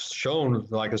it's shown,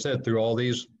 like I said, through all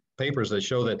these papers that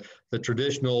show that the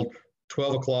traditional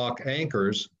 12 o'clock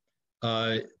anchors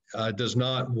does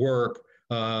not work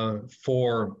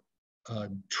for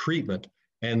treatment.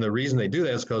 And the reason they do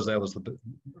that is because that was the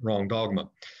wrong dogma.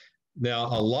 Now,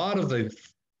 a lot of the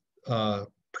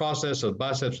process of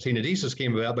biceps tenodesis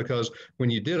came about because when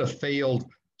you did a failed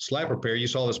SLAP repair, you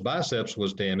saw this biceps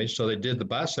was damaged. So they did the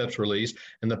biceps release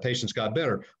and the patients got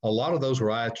better. A lot of those were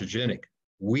iatrogenic.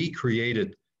 We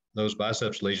created those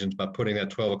biceps lesions by putting that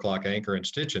 12 o'clock anchor and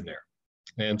stitch in there.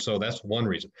 And so that's one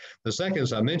reason. The second,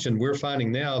 as I mentioned, we're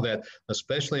finding now that,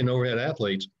 especially in overhead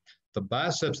athletes, the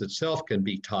biceps itself can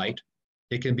be tight.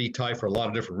 It can be tight for a lot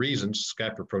of different reasons: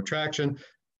 scapular protraction,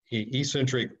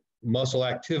 eccentric muscle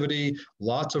activity,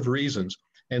 lots of reasons.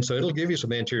 And so it'll give you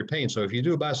some anterior pain. So if you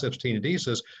do a biceps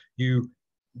tenodesis, you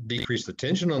decrease the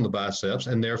tension on the biceps,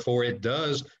 and therefore it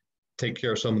does take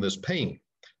care of some of this pain.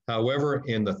 However,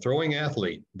 in the throwing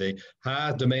athlete, the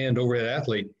high demand overhead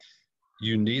athlete,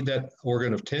 you need that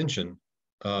organ of tension,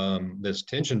 this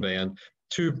tension band,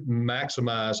 to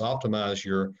optimize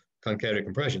your concavity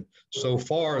compression. So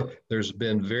far, there's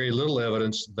been very little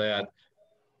evidence that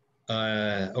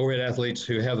overhead athletes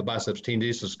who have the biceps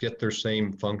tenodesis get their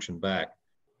same function back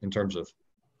in terms of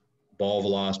ball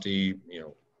velocity,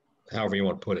 however you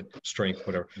want to put it, strength,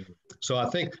 whatever. So I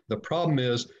think the problem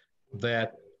is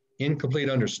that incomplete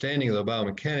understanding of the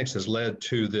biomechanics has led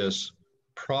to this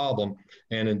problem.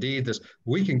 And indeed,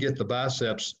 we can get the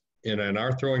biceps in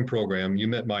our throwing program. You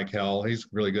met Mike Howell; he's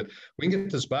really good. We can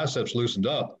get this biceps loosened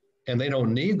up, and they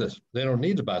don't need this. They don't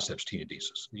need the biceps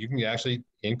tenodesis. You can actually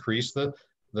increase the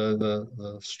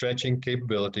stretching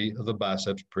capability of the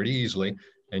biceps pretty easily,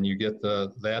 and you get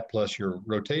that plus your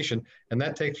rotation, and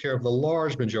that takes care of the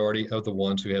large majority of the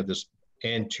ones who have this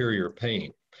anterior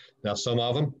pain. Now, some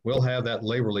of them will have that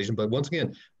labral lesion, but once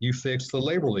again, you fix the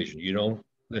labral lesion. You don't.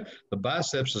 The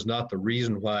biceps is not the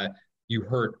reason why you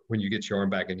hurt when you get your arm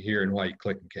back in here and why you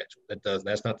click and catch.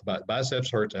 That's not the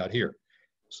biceps hurts out here.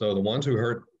 So the ones who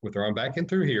hurt with their arm back in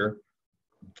through here,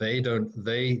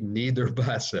 they need their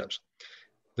biceps.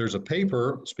 There's a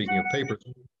paper, speaking of papers,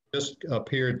 just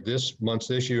appeared this month's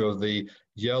issue of the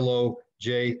Yellow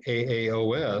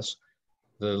JAAOS.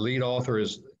 The lead author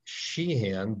is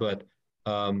Sheehan, but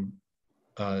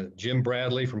Jim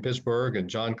Bradley from Pittsburgh and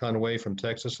John Conway from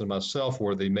Texas and myself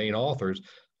were the main authors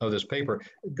of this paper.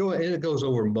 It goes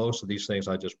over most of these things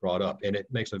I just brought up, and it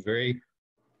makes a very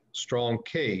strong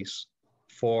case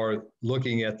for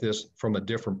looking at this from a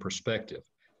different perspective.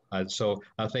 So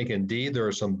I think indeed there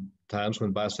are some times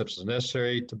when biceps is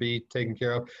necessary to be taken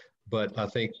care of, but I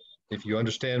think if you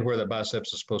understand where the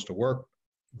biceps is supposed to work,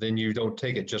 then you don't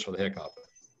take it just for the heck of it.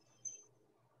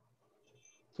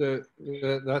 So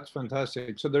that's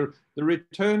fantastic. So the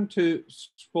return to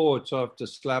sports after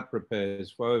SLAP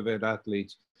repairs for overhead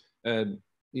athletes,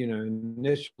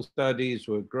 initial studies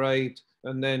were great,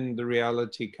 and then the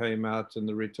reality came out and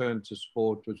the return to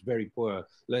sport was very poor,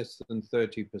 less than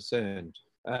 30%.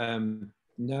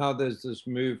 Now there's this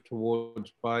move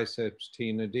towards biceps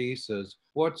tenodesis.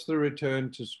 What's the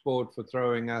return to sport for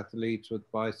throwing athletes with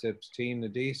biceps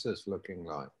tenodesis looking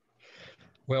like?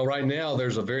 Well, right now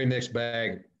there's a very mixed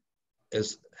bag.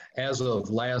 As of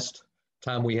last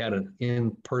time we had an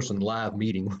in-person live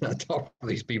meeting, when I talked to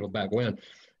these people back when,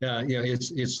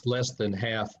 it's less than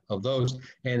half of those.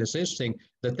 And it's interesting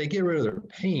that they get rid of their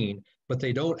pain, but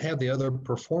they don't have the other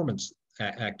performance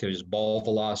activities, ball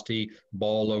velocity,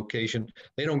 ball location.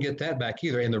 They don't get that back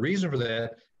either. And the reason for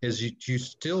that is you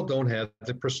still don't have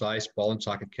the precise ball and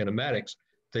socket kinematics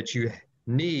that you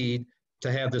need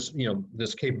to have this,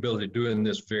 this capability of doing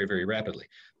this very, very rapidly.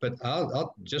 But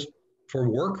I'll just, for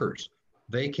workers,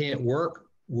 they can't work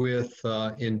with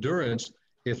endurance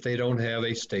if they don't have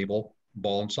a stable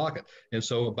ball and socket. And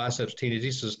so biceps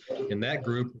tenodesis in that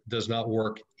group does not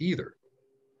work either.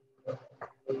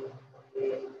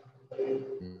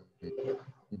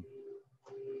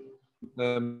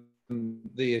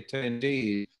 The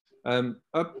attendee,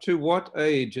 up to what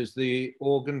age is the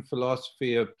organ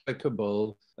philosophy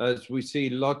applicable, as we see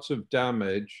lots of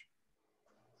damage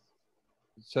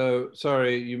So,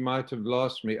 sorry, you might have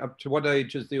lost me. Up to what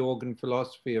age is the organ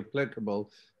philosophy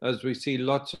applicable, as we see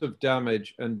lots of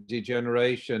damage and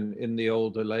degeneration in the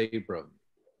older labrum?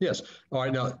 Yes. All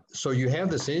right. Now, so you have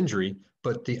this injury,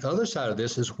 but the other side of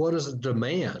this is, what is the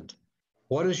demand?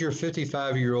 What is your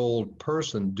 55-year-old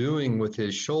person doing with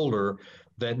his shoulder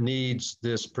that needs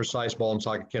this precise ball and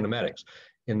socket kinematics?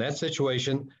 In that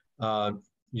situation,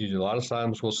 you a lot of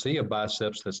times will see a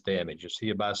biceps that's damaged. You see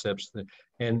a biceps,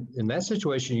 and in that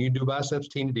situation, you do biceps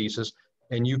tenodesis,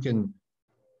 and you can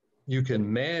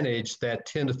manage that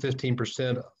 10 to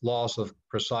 15% loss of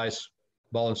precise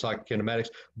ball and socket kinematics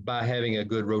by having a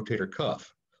good rotator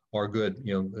cuff, or a good,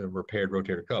 repaired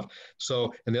rotator cuff.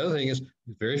 So, and the other thing is,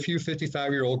 very few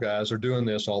 55-year-old guys are doing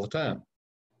this all the time.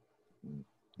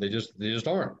 They just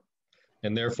aren't.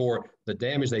 And therefore, the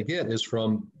damage they get is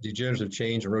from degenerative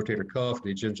change in rotator cuff,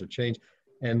 degenerative change,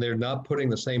 and they're not putting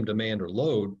the same demand or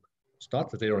load. It's not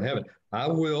that they don't have it. I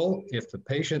will, if the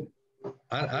patient,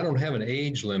 I don't have an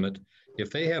age limit.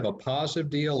 If they have a positive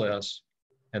DLS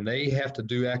and they have to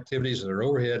do activities that are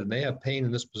overhead and they have pain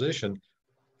in this position,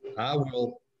 I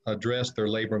will address their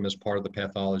labrum as part of the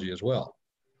pathology as well.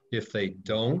 If they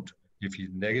don't, if you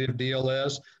negative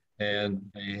DLS and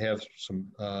they have some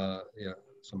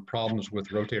problems with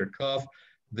rotator cuff,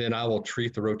 then I will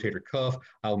treat the rotator cuff.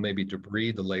 I'll maybe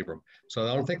debride the labrum. So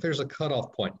I don't think there's a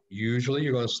cutoff point. Usually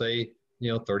you're going to say,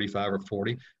 35 or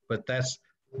 40, but that's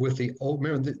with the old,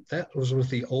 remember that was with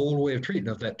the old way of treating,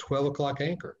 of that 12 o'clock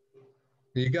anchor.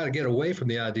 You got to get away from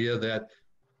the idea that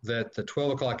the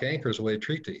 12 o'clock anchor is the way to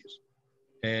treat these.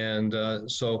 And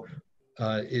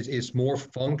it's more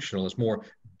functional. It's more,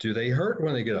 do they hurt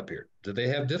when they get up here? Do they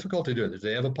have difficulty doing it? Do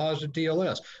they have a positive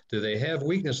DLS? Do they have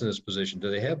weakness in this position?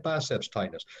 Do they have biceps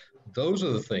tightness? Those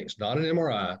are the things, not an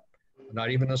MRI,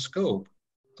 not even a scope,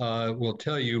 will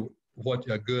tell you what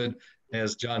a good,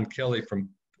 as John Kelly from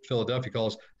Philadelphia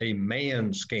calls, a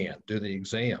man scan, do the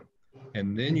exam.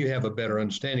 And then you have a better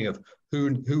understanding of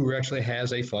who actually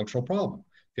has a functional problem.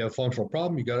 If you have a functional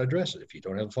problem, you got to address it. If you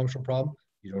don't have a functional problem,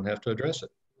 you don't have to address it.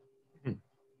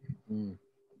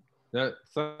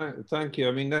 Thank you.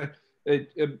 I mean, a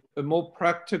more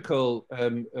practical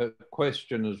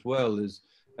question as well is,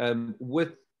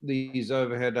 with these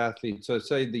overhead athletes, so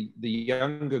say the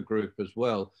younger group as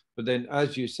well, but then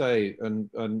as you say, and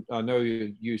I know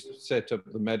you set up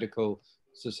the Medical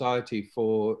Society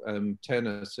for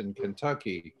tennis in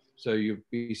Kentucky, so you'll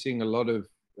be seeing a lot of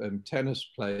tennis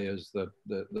players that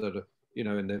are,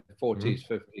 in their 40s,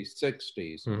 50s,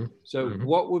 60s. So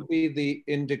what would be the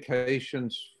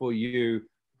indications for you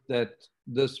that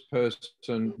this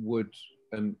person would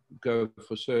go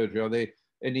for surgery? Are there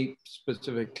any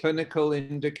specific clinical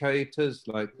indicators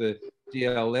like the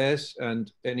DLS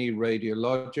and any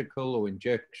radiological or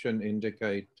injection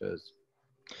indicators?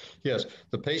 Yes,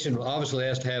 the patient obviously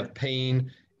has to have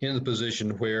pain in the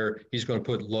position where he's going to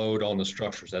put load on the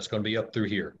structures. That's going to be up through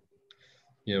here.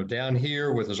 Down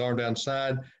here with his arm down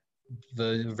side,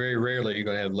 very rarely you're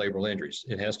going to have labral injuries.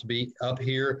 It has to be up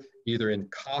here, either in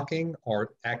cocking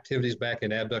or activities back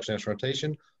in abduction and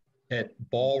rotation, at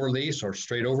ball release or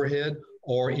straight overhead,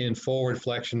 or in forward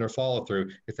flexion or follow through.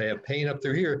 If they have pain up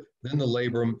through here, then the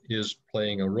labrum is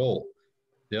playing a role.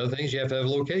 The other thing is you have to have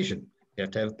location. You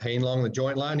have to have pain along the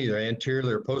joint line, either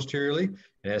anteriorly or posteriorly.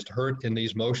 It has to hurt in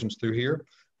these motions through here.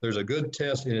 There's a good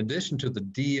test in addition to the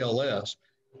DLS.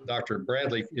 Dr.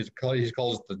 Bradley he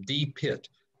calls it the D pit,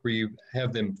 where you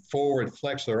have them forward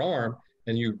flex their arm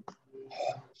and you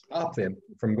stop them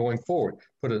from going forward.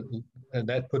 And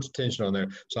that puts tension on there.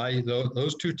 So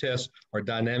those two tests are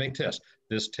dynamic tests.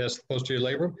 This tests the posterior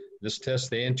labrum. This tests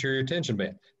the anterior tension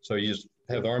band. So you just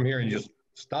have the arm here and you just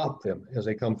stop them as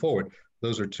they come forward.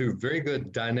 Those are two very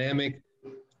good dynamic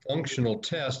functional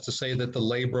tests to say that the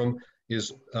labrum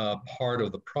is part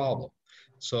of the problem.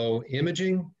 So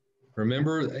imaging,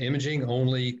 remember, imaging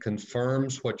only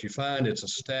confirms what you find. It's a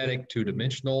static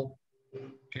two-dimensional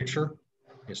picture.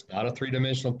 It's not a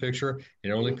three-dimensional picture.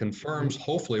 It only confirms,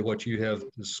 hopefully, what you have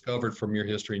discovered from your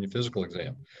history and your physical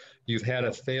exam. You've had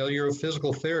a failure of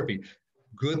physical therapy,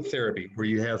 good therapy, where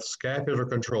you have scapular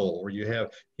control, where you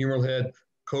have humeral head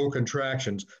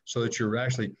co-contractions, so that you're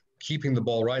actually keeping the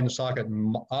ball right in the socket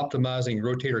and optimizing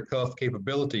rotator cuff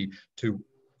capability to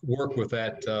work with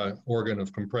that organ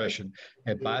of compression,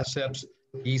 and biceps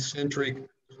eccentric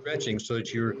stretching, so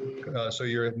that you're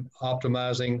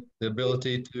optimizing the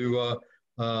ability to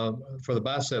for the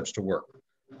biceps to work.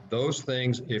 Those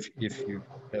things, if you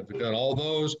have done all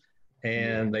those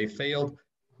and they failed,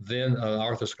 then an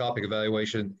arthroscopic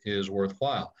evaluation is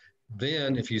worthwhile.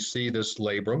 Then if you see this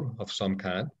labrum of some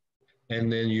kind,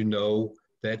 and then you know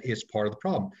that it's part of the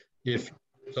problem. If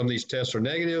some of these tests are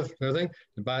negative, everything,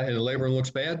 and the labrum looks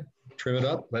bad, trim it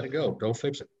up, let it go, don't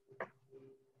fix it.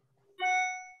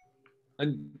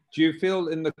 And do you feel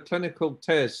in the clinical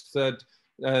tests that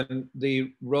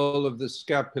the role of the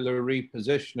scapular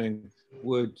repositioning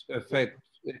would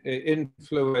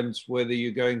influence whether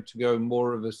you're going to go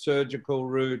more of a surgical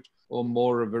route or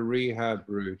more of a rehab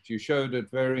route? You showed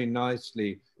it very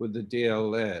nicely with the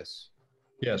DLS.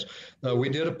 Yes, we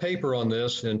did a paper on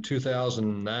this in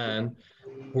 2009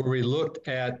 where we looked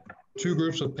at two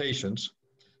groups of patients,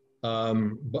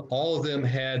 but all of them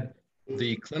had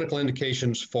the clinical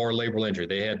indications for labral injury.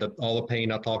 They had all the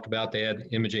pain I talked about, they had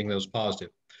imaging that was positive.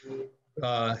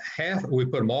 We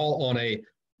put them all on a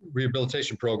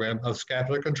rehabilitation program of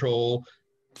scapular control,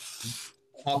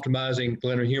 optimizing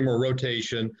glenohumeral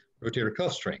rotation, rotator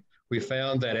cuff strength. We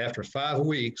found that after 5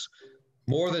 weeks,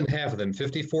 more than half of them,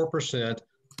 54%,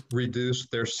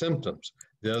 reduced their symptoms.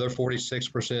 The other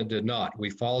 46% did not. We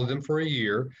followed them for a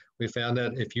year. We found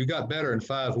that if you got better in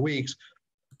 5 weeks,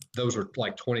 those were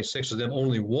like 26 of them.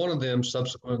 Only one of them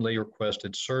subsequently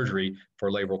requested surgery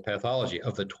for labral pathology.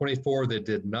 Of the 24 that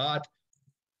did not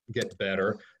get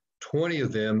better, 20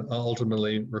 of them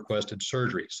ultimately requested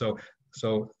surgery. So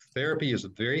therapy is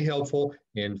very helpful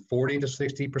in 40 to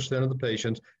 60% of the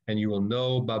patients, and you will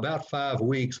know by about 5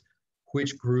 weeks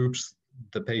which groups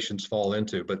the patients fall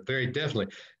into, but very definitely.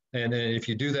 And if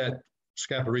you do that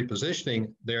scapular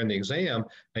repositioning there in the exam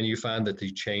and you find that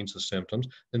you change the symptoms,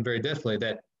 then very definitely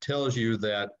that tells you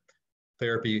that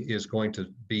therapy is going to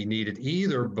be needed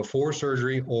either before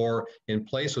surgery or in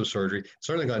place of surgery. It's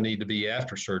certainly going to need to be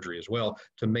after surgery as well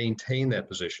to maintain that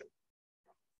position.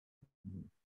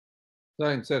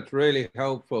 Thanks, that's really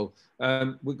helpful.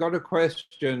 We've got a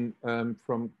question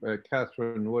from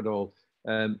Catherine Woodall.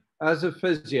 As a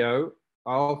physio,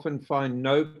 I often find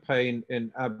no pain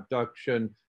in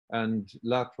abduction and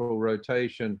lateral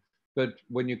rotation, but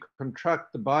when you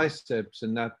contract the biceps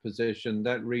in that position,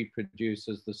 that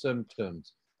reproduces the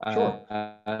symptoms. Sure.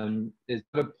 Is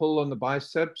that a pull on the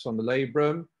biceps, on the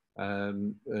labrum?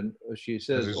 And she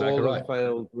says exactly all right. have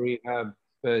failed rehab,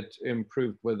 but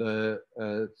improved with a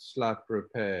slap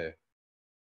repair.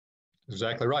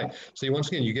 Exactly right. See, once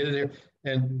again, you get it there,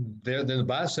 and then the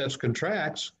biceps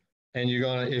contracts, and you're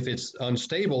gonna, if it's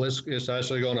unstable, it's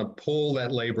actually gonna pull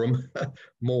that labrum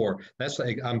more.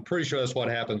 I'm pretty sure that's what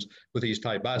happens with these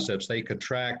tight biceps. They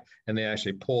contract and they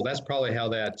actually pull. That's probably how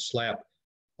that slap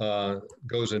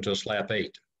goes into a slap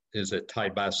 8, is at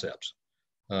tight biceps,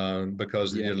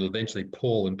 because it'll eventually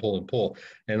pull and pull and pull.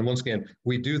 And once again,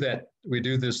 we do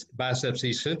this biceps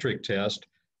eccentric test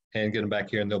and get them back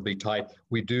here and they'll be tight.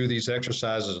 We do these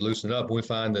exercises, loosen it up, and we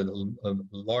find that a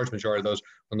large majority of those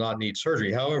will not need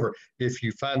surgery. However, if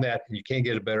you find that and you can't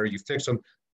get it better, you fix them,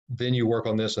 then you work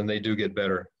on this and they do get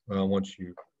better once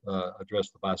you address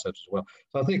the biceps as well.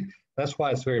 So I think that's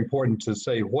why it's very important to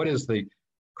say, what is the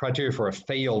criteria for a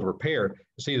failed repair?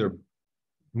 It's either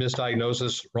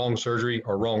misdiagnosis, wrong surgery,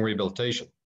 or wrong rehabilitation.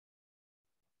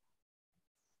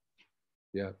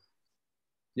 Yeah.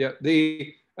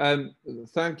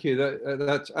 Thank you.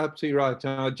 That's absolutely right.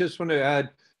 And I just want to add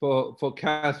for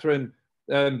Catherine,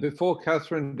 before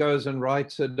Catherine goes and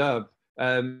writes it up,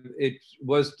 it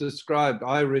was described,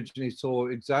 I originally saw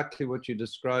exactly what you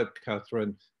described,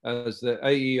 Catherine, as the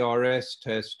AERS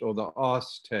test or the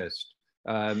ARS test.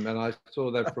 And I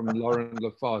saw that from Lauren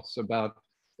Lafosse about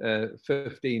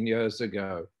 15 years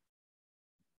ago.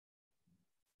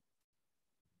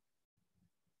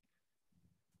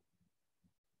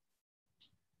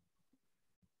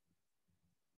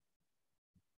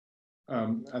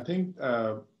 I think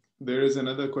there is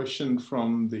another question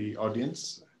from the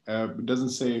audience. It doesn't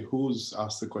say who's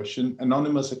asked the question.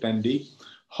 Anonymous attendee,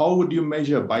 how would you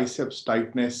measure biceps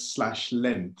tightness /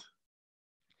 length?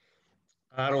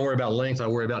 I don't worry about length, I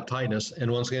worry about tightness.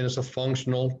 And once again, it's a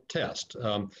functional test.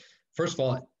 First of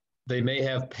all, they may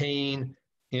have pain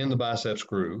in the biceps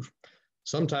groove.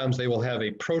 Sometimes they will have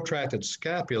a protracted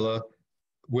scapula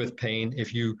with pain.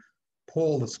 If you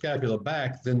pull the scapula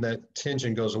back, then that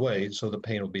tension goes away, so the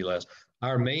pain will be less.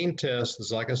 Our main test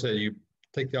is, like I said, you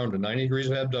take the arm to 90 degrees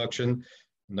of abduction,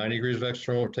 90 degrees of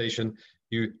external rotation.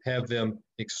 You have them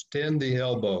extend the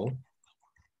elbow,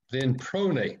 then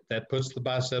pronate. That puts the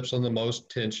biceps on the most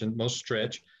tension, most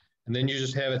stretch, and then you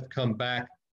just have it come back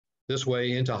this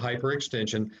way into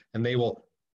hyperextension, and they will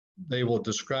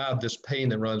describe this pain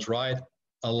that runs right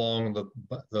along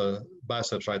the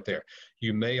biceps right there.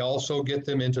 You may also get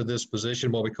them into this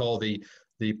position, what we call the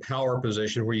power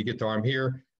position, where you get the arm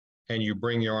here and you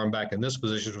bring your arm back in this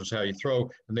position, which is how you throw,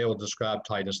 and they will describe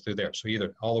tightness through there. So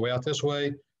either all the way out this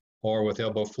way or with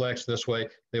elbow flex this way,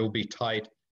 they will be tight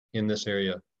in this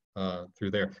area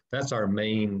through there. That's our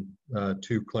main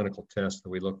two clinical tests that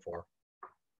we look for.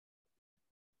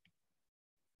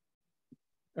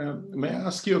 May I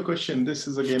ask you a question? This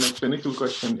is again a clinical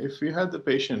question. If you had the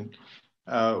patient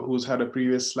who's had a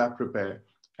previous slap repair,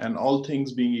 and all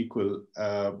things being equal,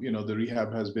 the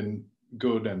rehab has been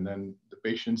good, and then the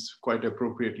patient's quite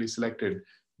appropriately selected,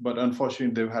 but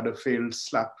unfortunately they've had a failed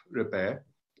slap repair,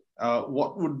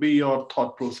 what would be your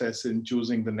thought process in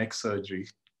choosing the next surgery?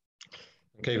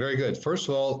 Okay, very good. First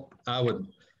of all, I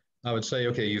would say,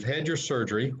 okay, you've had your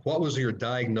surgery. What was your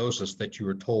diagnosis that you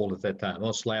were told at that time?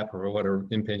 Oh, slap or whatever,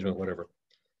 impingement, whatever.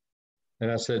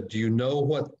 And I said, do you know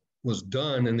what was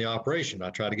done in the operation? I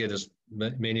try to get as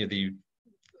many of the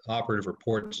operative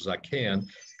reports as I can,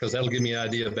 because that'll give me an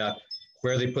idea about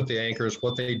where they put the anchors,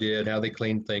 what they did, how they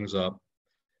cleaned things up.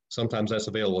 Sometimes that's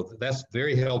available. That's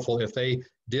very helpful. If they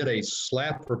did a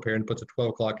slap repair and put the 12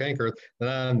 o'clock anchor,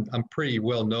 then I'm pretty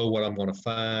well know what I'm going to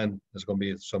find is going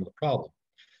to be some of the problem.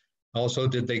 Also,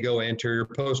 did they go anterior,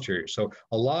 posterior? So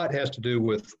a lot has to do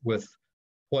with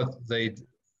what they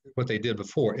did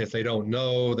before. If they don't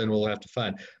know, then we'll have to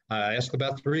find. I asked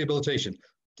about the rehabilitation.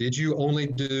 Did you only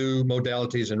do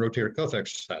modalities and rotator cuff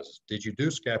exercises? Did you do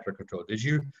scapular control? Did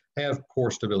you have core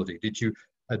stability? Did you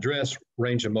address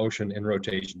range of motion and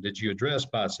rotation? Did you address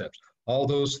biceps? All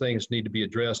those things need to be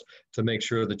addressed to make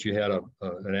sure that you had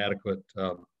an adequate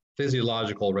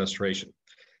physiological restoration.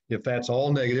 If that's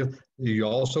all negative, you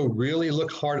also really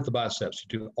look hard at the biceps.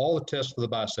 You do all the tests for the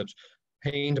biceps,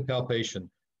 pain to palpation,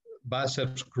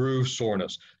 biceps groove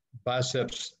soreness,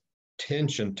 biceps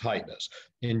tension tightness,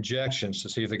 injections to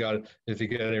see if they got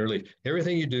any relief.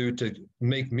 Everything you do to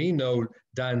make me know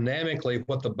dynamically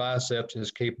what the biceps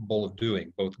is capable of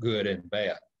doing, both good and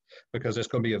bad, because it's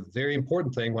going to be a very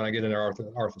important thing when I get in there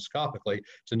arthroscopically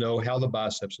to know how the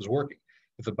biceps is working.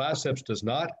 If the biceps does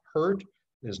not hurt,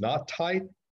 is not tight,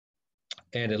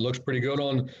 and it looks pretty good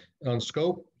on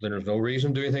scope, then there's no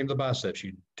reason to do anything to the biceps.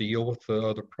 You deal with the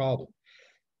other problem.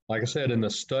 Like I said, in the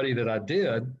study that I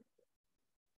did,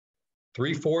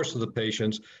 3/4 of the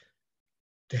patients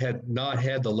had not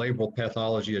had the labral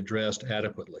pathology addressed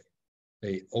adequately.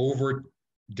 They overdid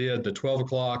the 12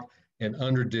 o'clock and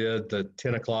underdid the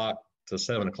 10 o'clock to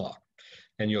 7 o'clock.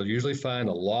 And you'll usually find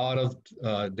a lot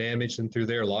of damage in through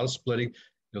there, a lot of splitting.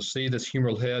 You'll see this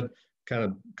humeral head kind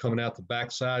of coming out the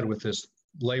backside with this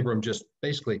labrum just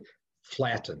basically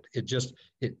flattened.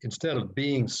 Instead of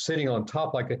being sitting on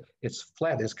top it's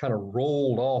flat, it's kind of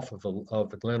rolled off of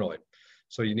the glenoid.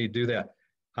 So you need to do that.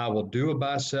 I will do a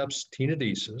biceps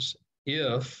tenodesis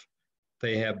if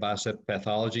they have bicep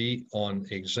pathology on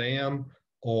exam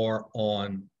or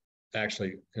on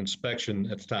actually inspection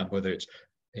at the time, whether it's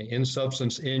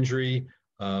in-substance injury,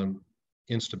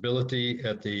 instability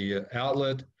at the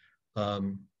outlet,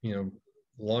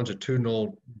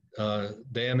 longitudinal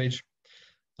damage.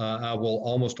 I will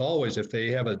almost always, if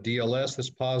they have a DLS that's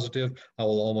positive, I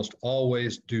will almost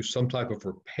always do some type of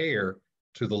repair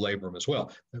to the labrum as well,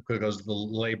 because the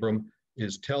labrum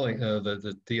is telling,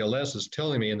 the DLS is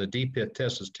telling me, and the DPIT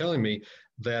test is telling me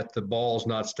that the ball's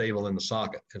not stable in the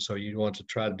socket. And so you want to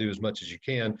try to do as much as you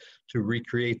can to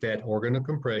recreate that organ of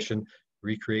compression,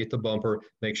 recreate the bumper,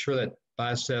 make sure that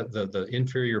bicep, the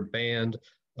inferior band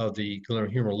of the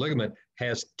glenohumeral ligament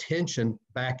has tension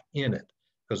back in it,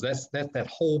 because that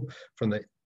whole, from the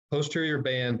posterior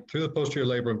band through the posterior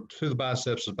labrum to the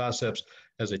biceps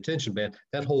as a tension band,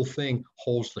 that whole thing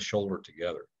holds the shoulder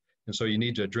together. And so you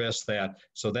need to address that.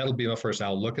 So that'll be my first.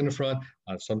 I'll look in the front.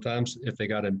 Sometimes if they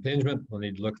got impingement, we'll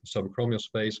need to look at the subacromial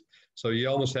space. So you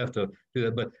almost have to do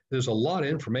that. But there's a lot of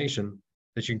information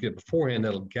that you can get beforehand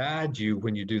that'll guide you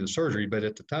when you do the surgery. But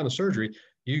at the time of surgery,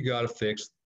 you got to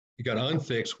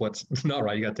unfix what's not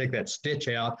right. You got to take that stitch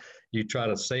out. You try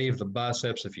to save the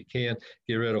biceps if you can,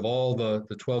 get rid of all the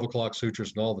 12 o'clock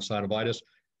sutures and all the synovitis,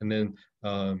 and then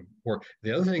work.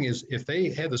 The other thing is, if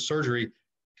they had the surgery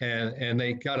and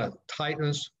they got a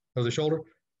tightness of the shoulder,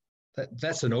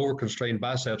 that's an overconstrained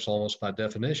biceps almost by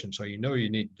definition. So you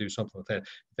need to do something with that.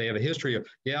 If they have a history of,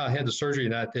 I had the surgery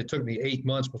and it took me 8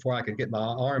 months before I could get my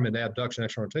arm into abduction,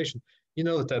 external rotation, you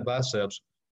know that biceps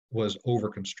was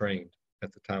overconstrained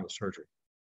at the time of surgery.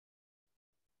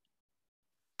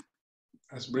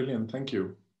 That's brilliant. Thank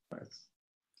you. Nice.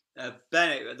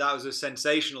 Bennett, that was a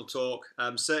sensational talk.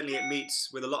 Certainly it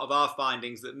meets with a lot of our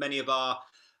findings that many of our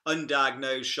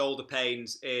undiagnosed shoulder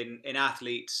pains in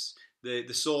athletes,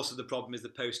 the source of the problem is the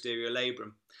posterior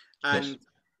labrum. And yes.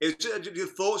 It was just your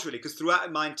thoughts really, because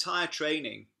throughout my entire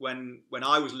training, when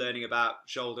I was learning about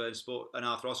shoulder and sport and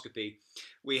arthroscopy,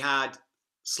 we had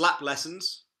slap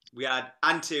lessons, we had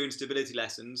anterior instability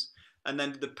lessons, and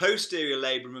then the posterior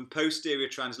labrum and posterior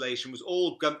translation was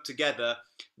all lumped together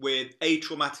with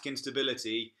atraumatic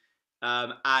instability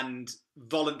and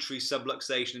voluntary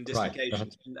subluxation and dislocation,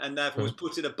 right. And therefore was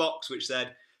put in a box which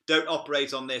said, don't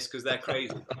operate on this because they're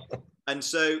crazy. And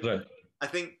so right. I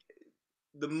think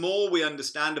the more we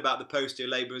understand about the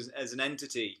posterior labrum as an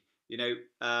entity, you know,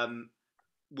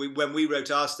 when we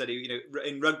wrote our study, you know,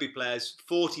 in rugby players,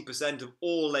 40% of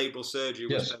all labral surgery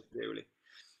was posteriorly.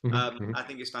 I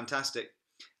think it's fantastic.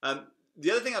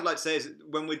 The other thing I'd like to say is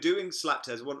when we're doing slap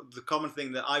tests, the common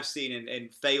thing that I've seen in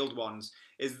failed ones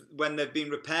is when they've been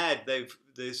repaired,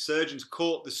 the surgeons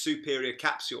caught the superior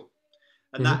capsule,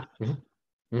 and that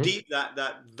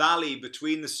that valley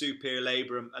between the superior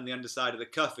labrum and the underside of the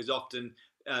cuff is often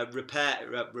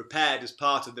repaired as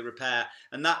part of the repair,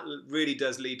 and that really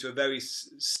does lead to a very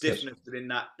stiffness within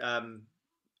that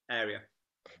area.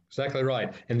 Exactly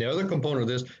right. And the other component of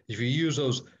this, if you use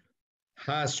those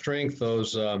high strength,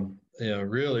 those you know,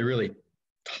 really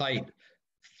tight,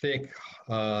 thick,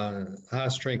 high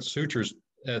strength sutures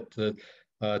at the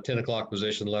 10 o'clock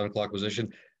position, 11 o'clock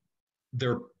position,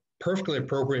 they're perfectly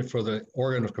appropriate for the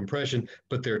organ of compression,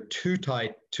 but they're too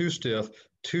tight, too stiff,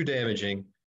 too damaging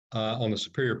on the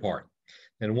superior part.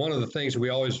 And one of the things we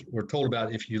always were told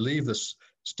about, if you leave the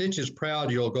stitches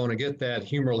proud, you're going to get that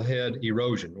humeral head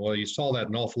erosion. Well, you saw that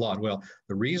an awful lot. Well,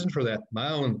 the reason for that,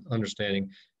 my own understanding,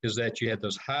 is that you had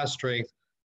those high strength,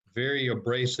 very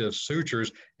abrasive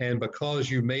sutures, and because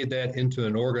you made that into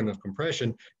an organ of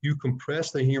compression, you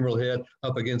compress the humeral head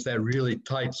up against that really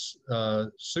tight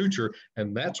suture,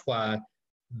 and that's why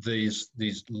these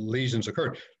lesions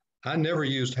occurred. I never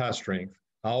used high strength.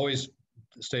 I always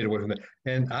stayed away from that,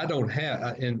 and I don't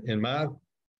have in my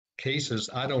cases,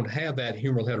 I don't have that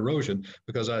humeral head erosion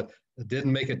because I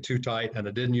didn't make it too tight and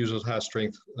I didn't use those high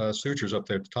strength sutures up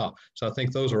there at the top. So I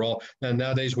think those are all, and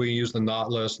nowadays we use the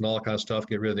knotless and all that kind of stuff,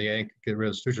 get rid of the ankle, get rid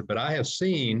of the suture. But I have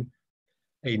seen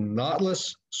a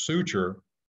knotless suture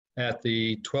at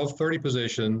the 1230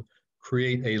 position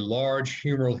create a large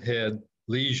humeral head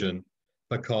lesion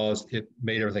because it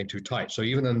made everything too tight. So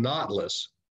even a knotless,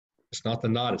 it's not the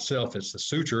knot itself, it's the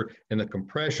suture and the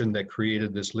compression that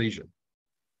created this lesion.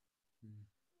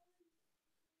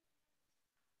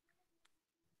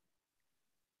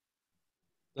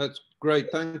 That's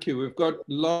great, thank you. We've got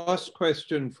last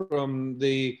question from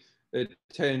the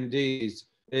attendees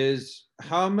is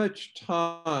how much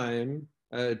time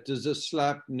does a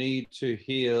slap need to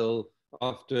heal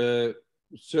after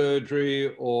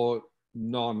surgery or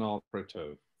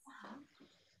non-operative?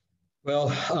 Well,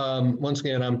 once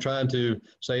again, I'm trying to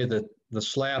say that the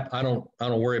slap, I don't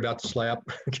worry about the slap.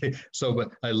 Okay, so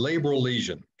but a labral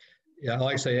lesion. Yeah,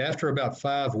 like I say, after about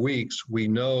 5 weeks, we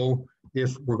know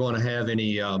if we're going to have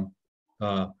any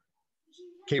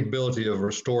capability of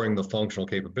restoring the functional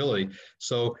capability.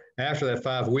 So after that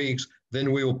 5 weeks,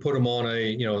 then we will put them on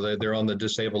a, you know, they're on the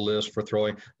disabled list for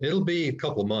throwing. It'll be a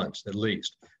couple of months at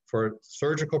least. For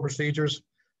surgical procedures,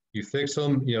 you fix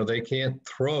them, you know, they can't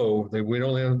throw. We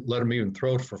don't let them even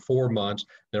throw for 4 months.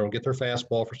 They don't get their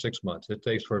fastball for 6 months. It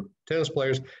takes for tennis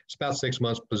players, it's about 6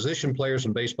 months. Position players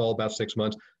in baseball, about 6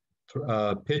 months.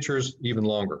 Pitchers, even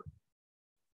longer.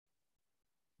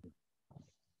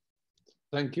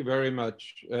 Thank you very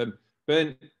much.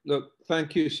 Ben, look,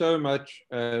 thank you so much.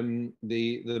 The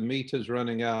meter's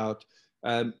running out.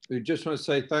 We just want to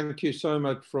say thank you so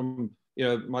much from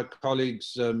my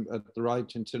colleagues at the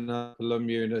Wrightington Upper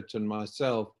Unit and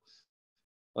myself.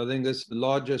 I think this is the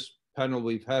largest panel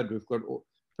we've had. We've got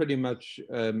pretty much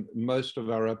most of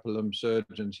our upper limb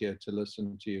surgeons here to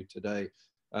listen to you today.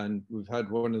 And we've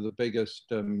had one of the biggest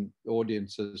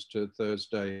audiences to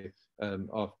Thursday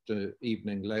after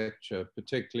evening lecture,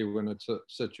 particularly when it's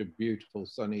such a beautiful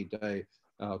sunny day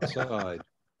outside.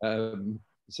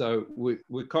 So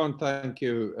we can't thank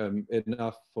you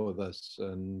enough for this.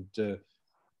 And,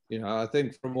 I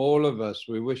think from all of us,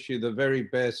 we wish you the very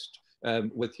best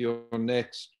with your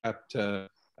next chapter.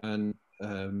 And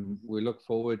we look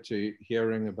forward to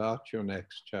hearing about your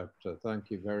next chapter. Thank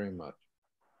you very much.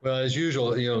 Well, as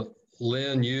usual,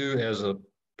 Lynn, you as a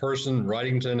person,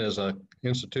 Wrightington as an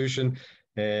institution,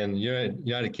 and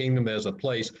United Kingdom as a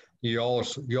place, you all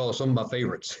are some of my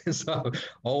favorites. So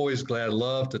always glad,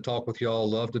 love to talk with you all,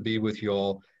 love to be with you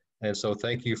all. And so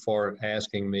thank you for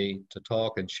asking me to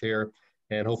talk and share.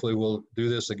 And hopefully we'll do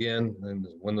this again. And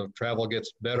when the travel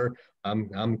gets better,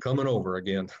 I'm coming over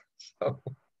again. So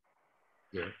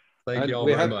yeah. Thank you all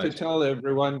very much. We have to tell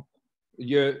everyone,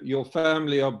 your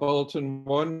family are Bolton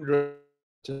Wanderers.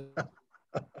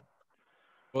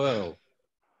 Well,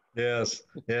 yes.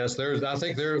 I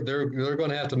think they're going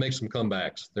to have to make some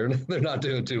comebacks. They're not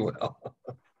doing too well.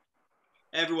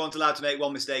 Everyone's allowed to make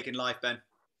one mistake in life, Ben.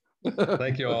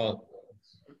 Thank you all.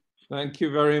 Thank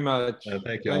you very much.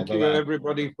 Thank you all. Thank you,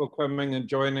 everybody, for coming and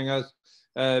joining us.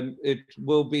 It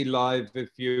will be live if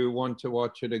you want to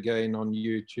watch it again on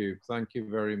YouTube. Thank you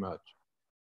very much.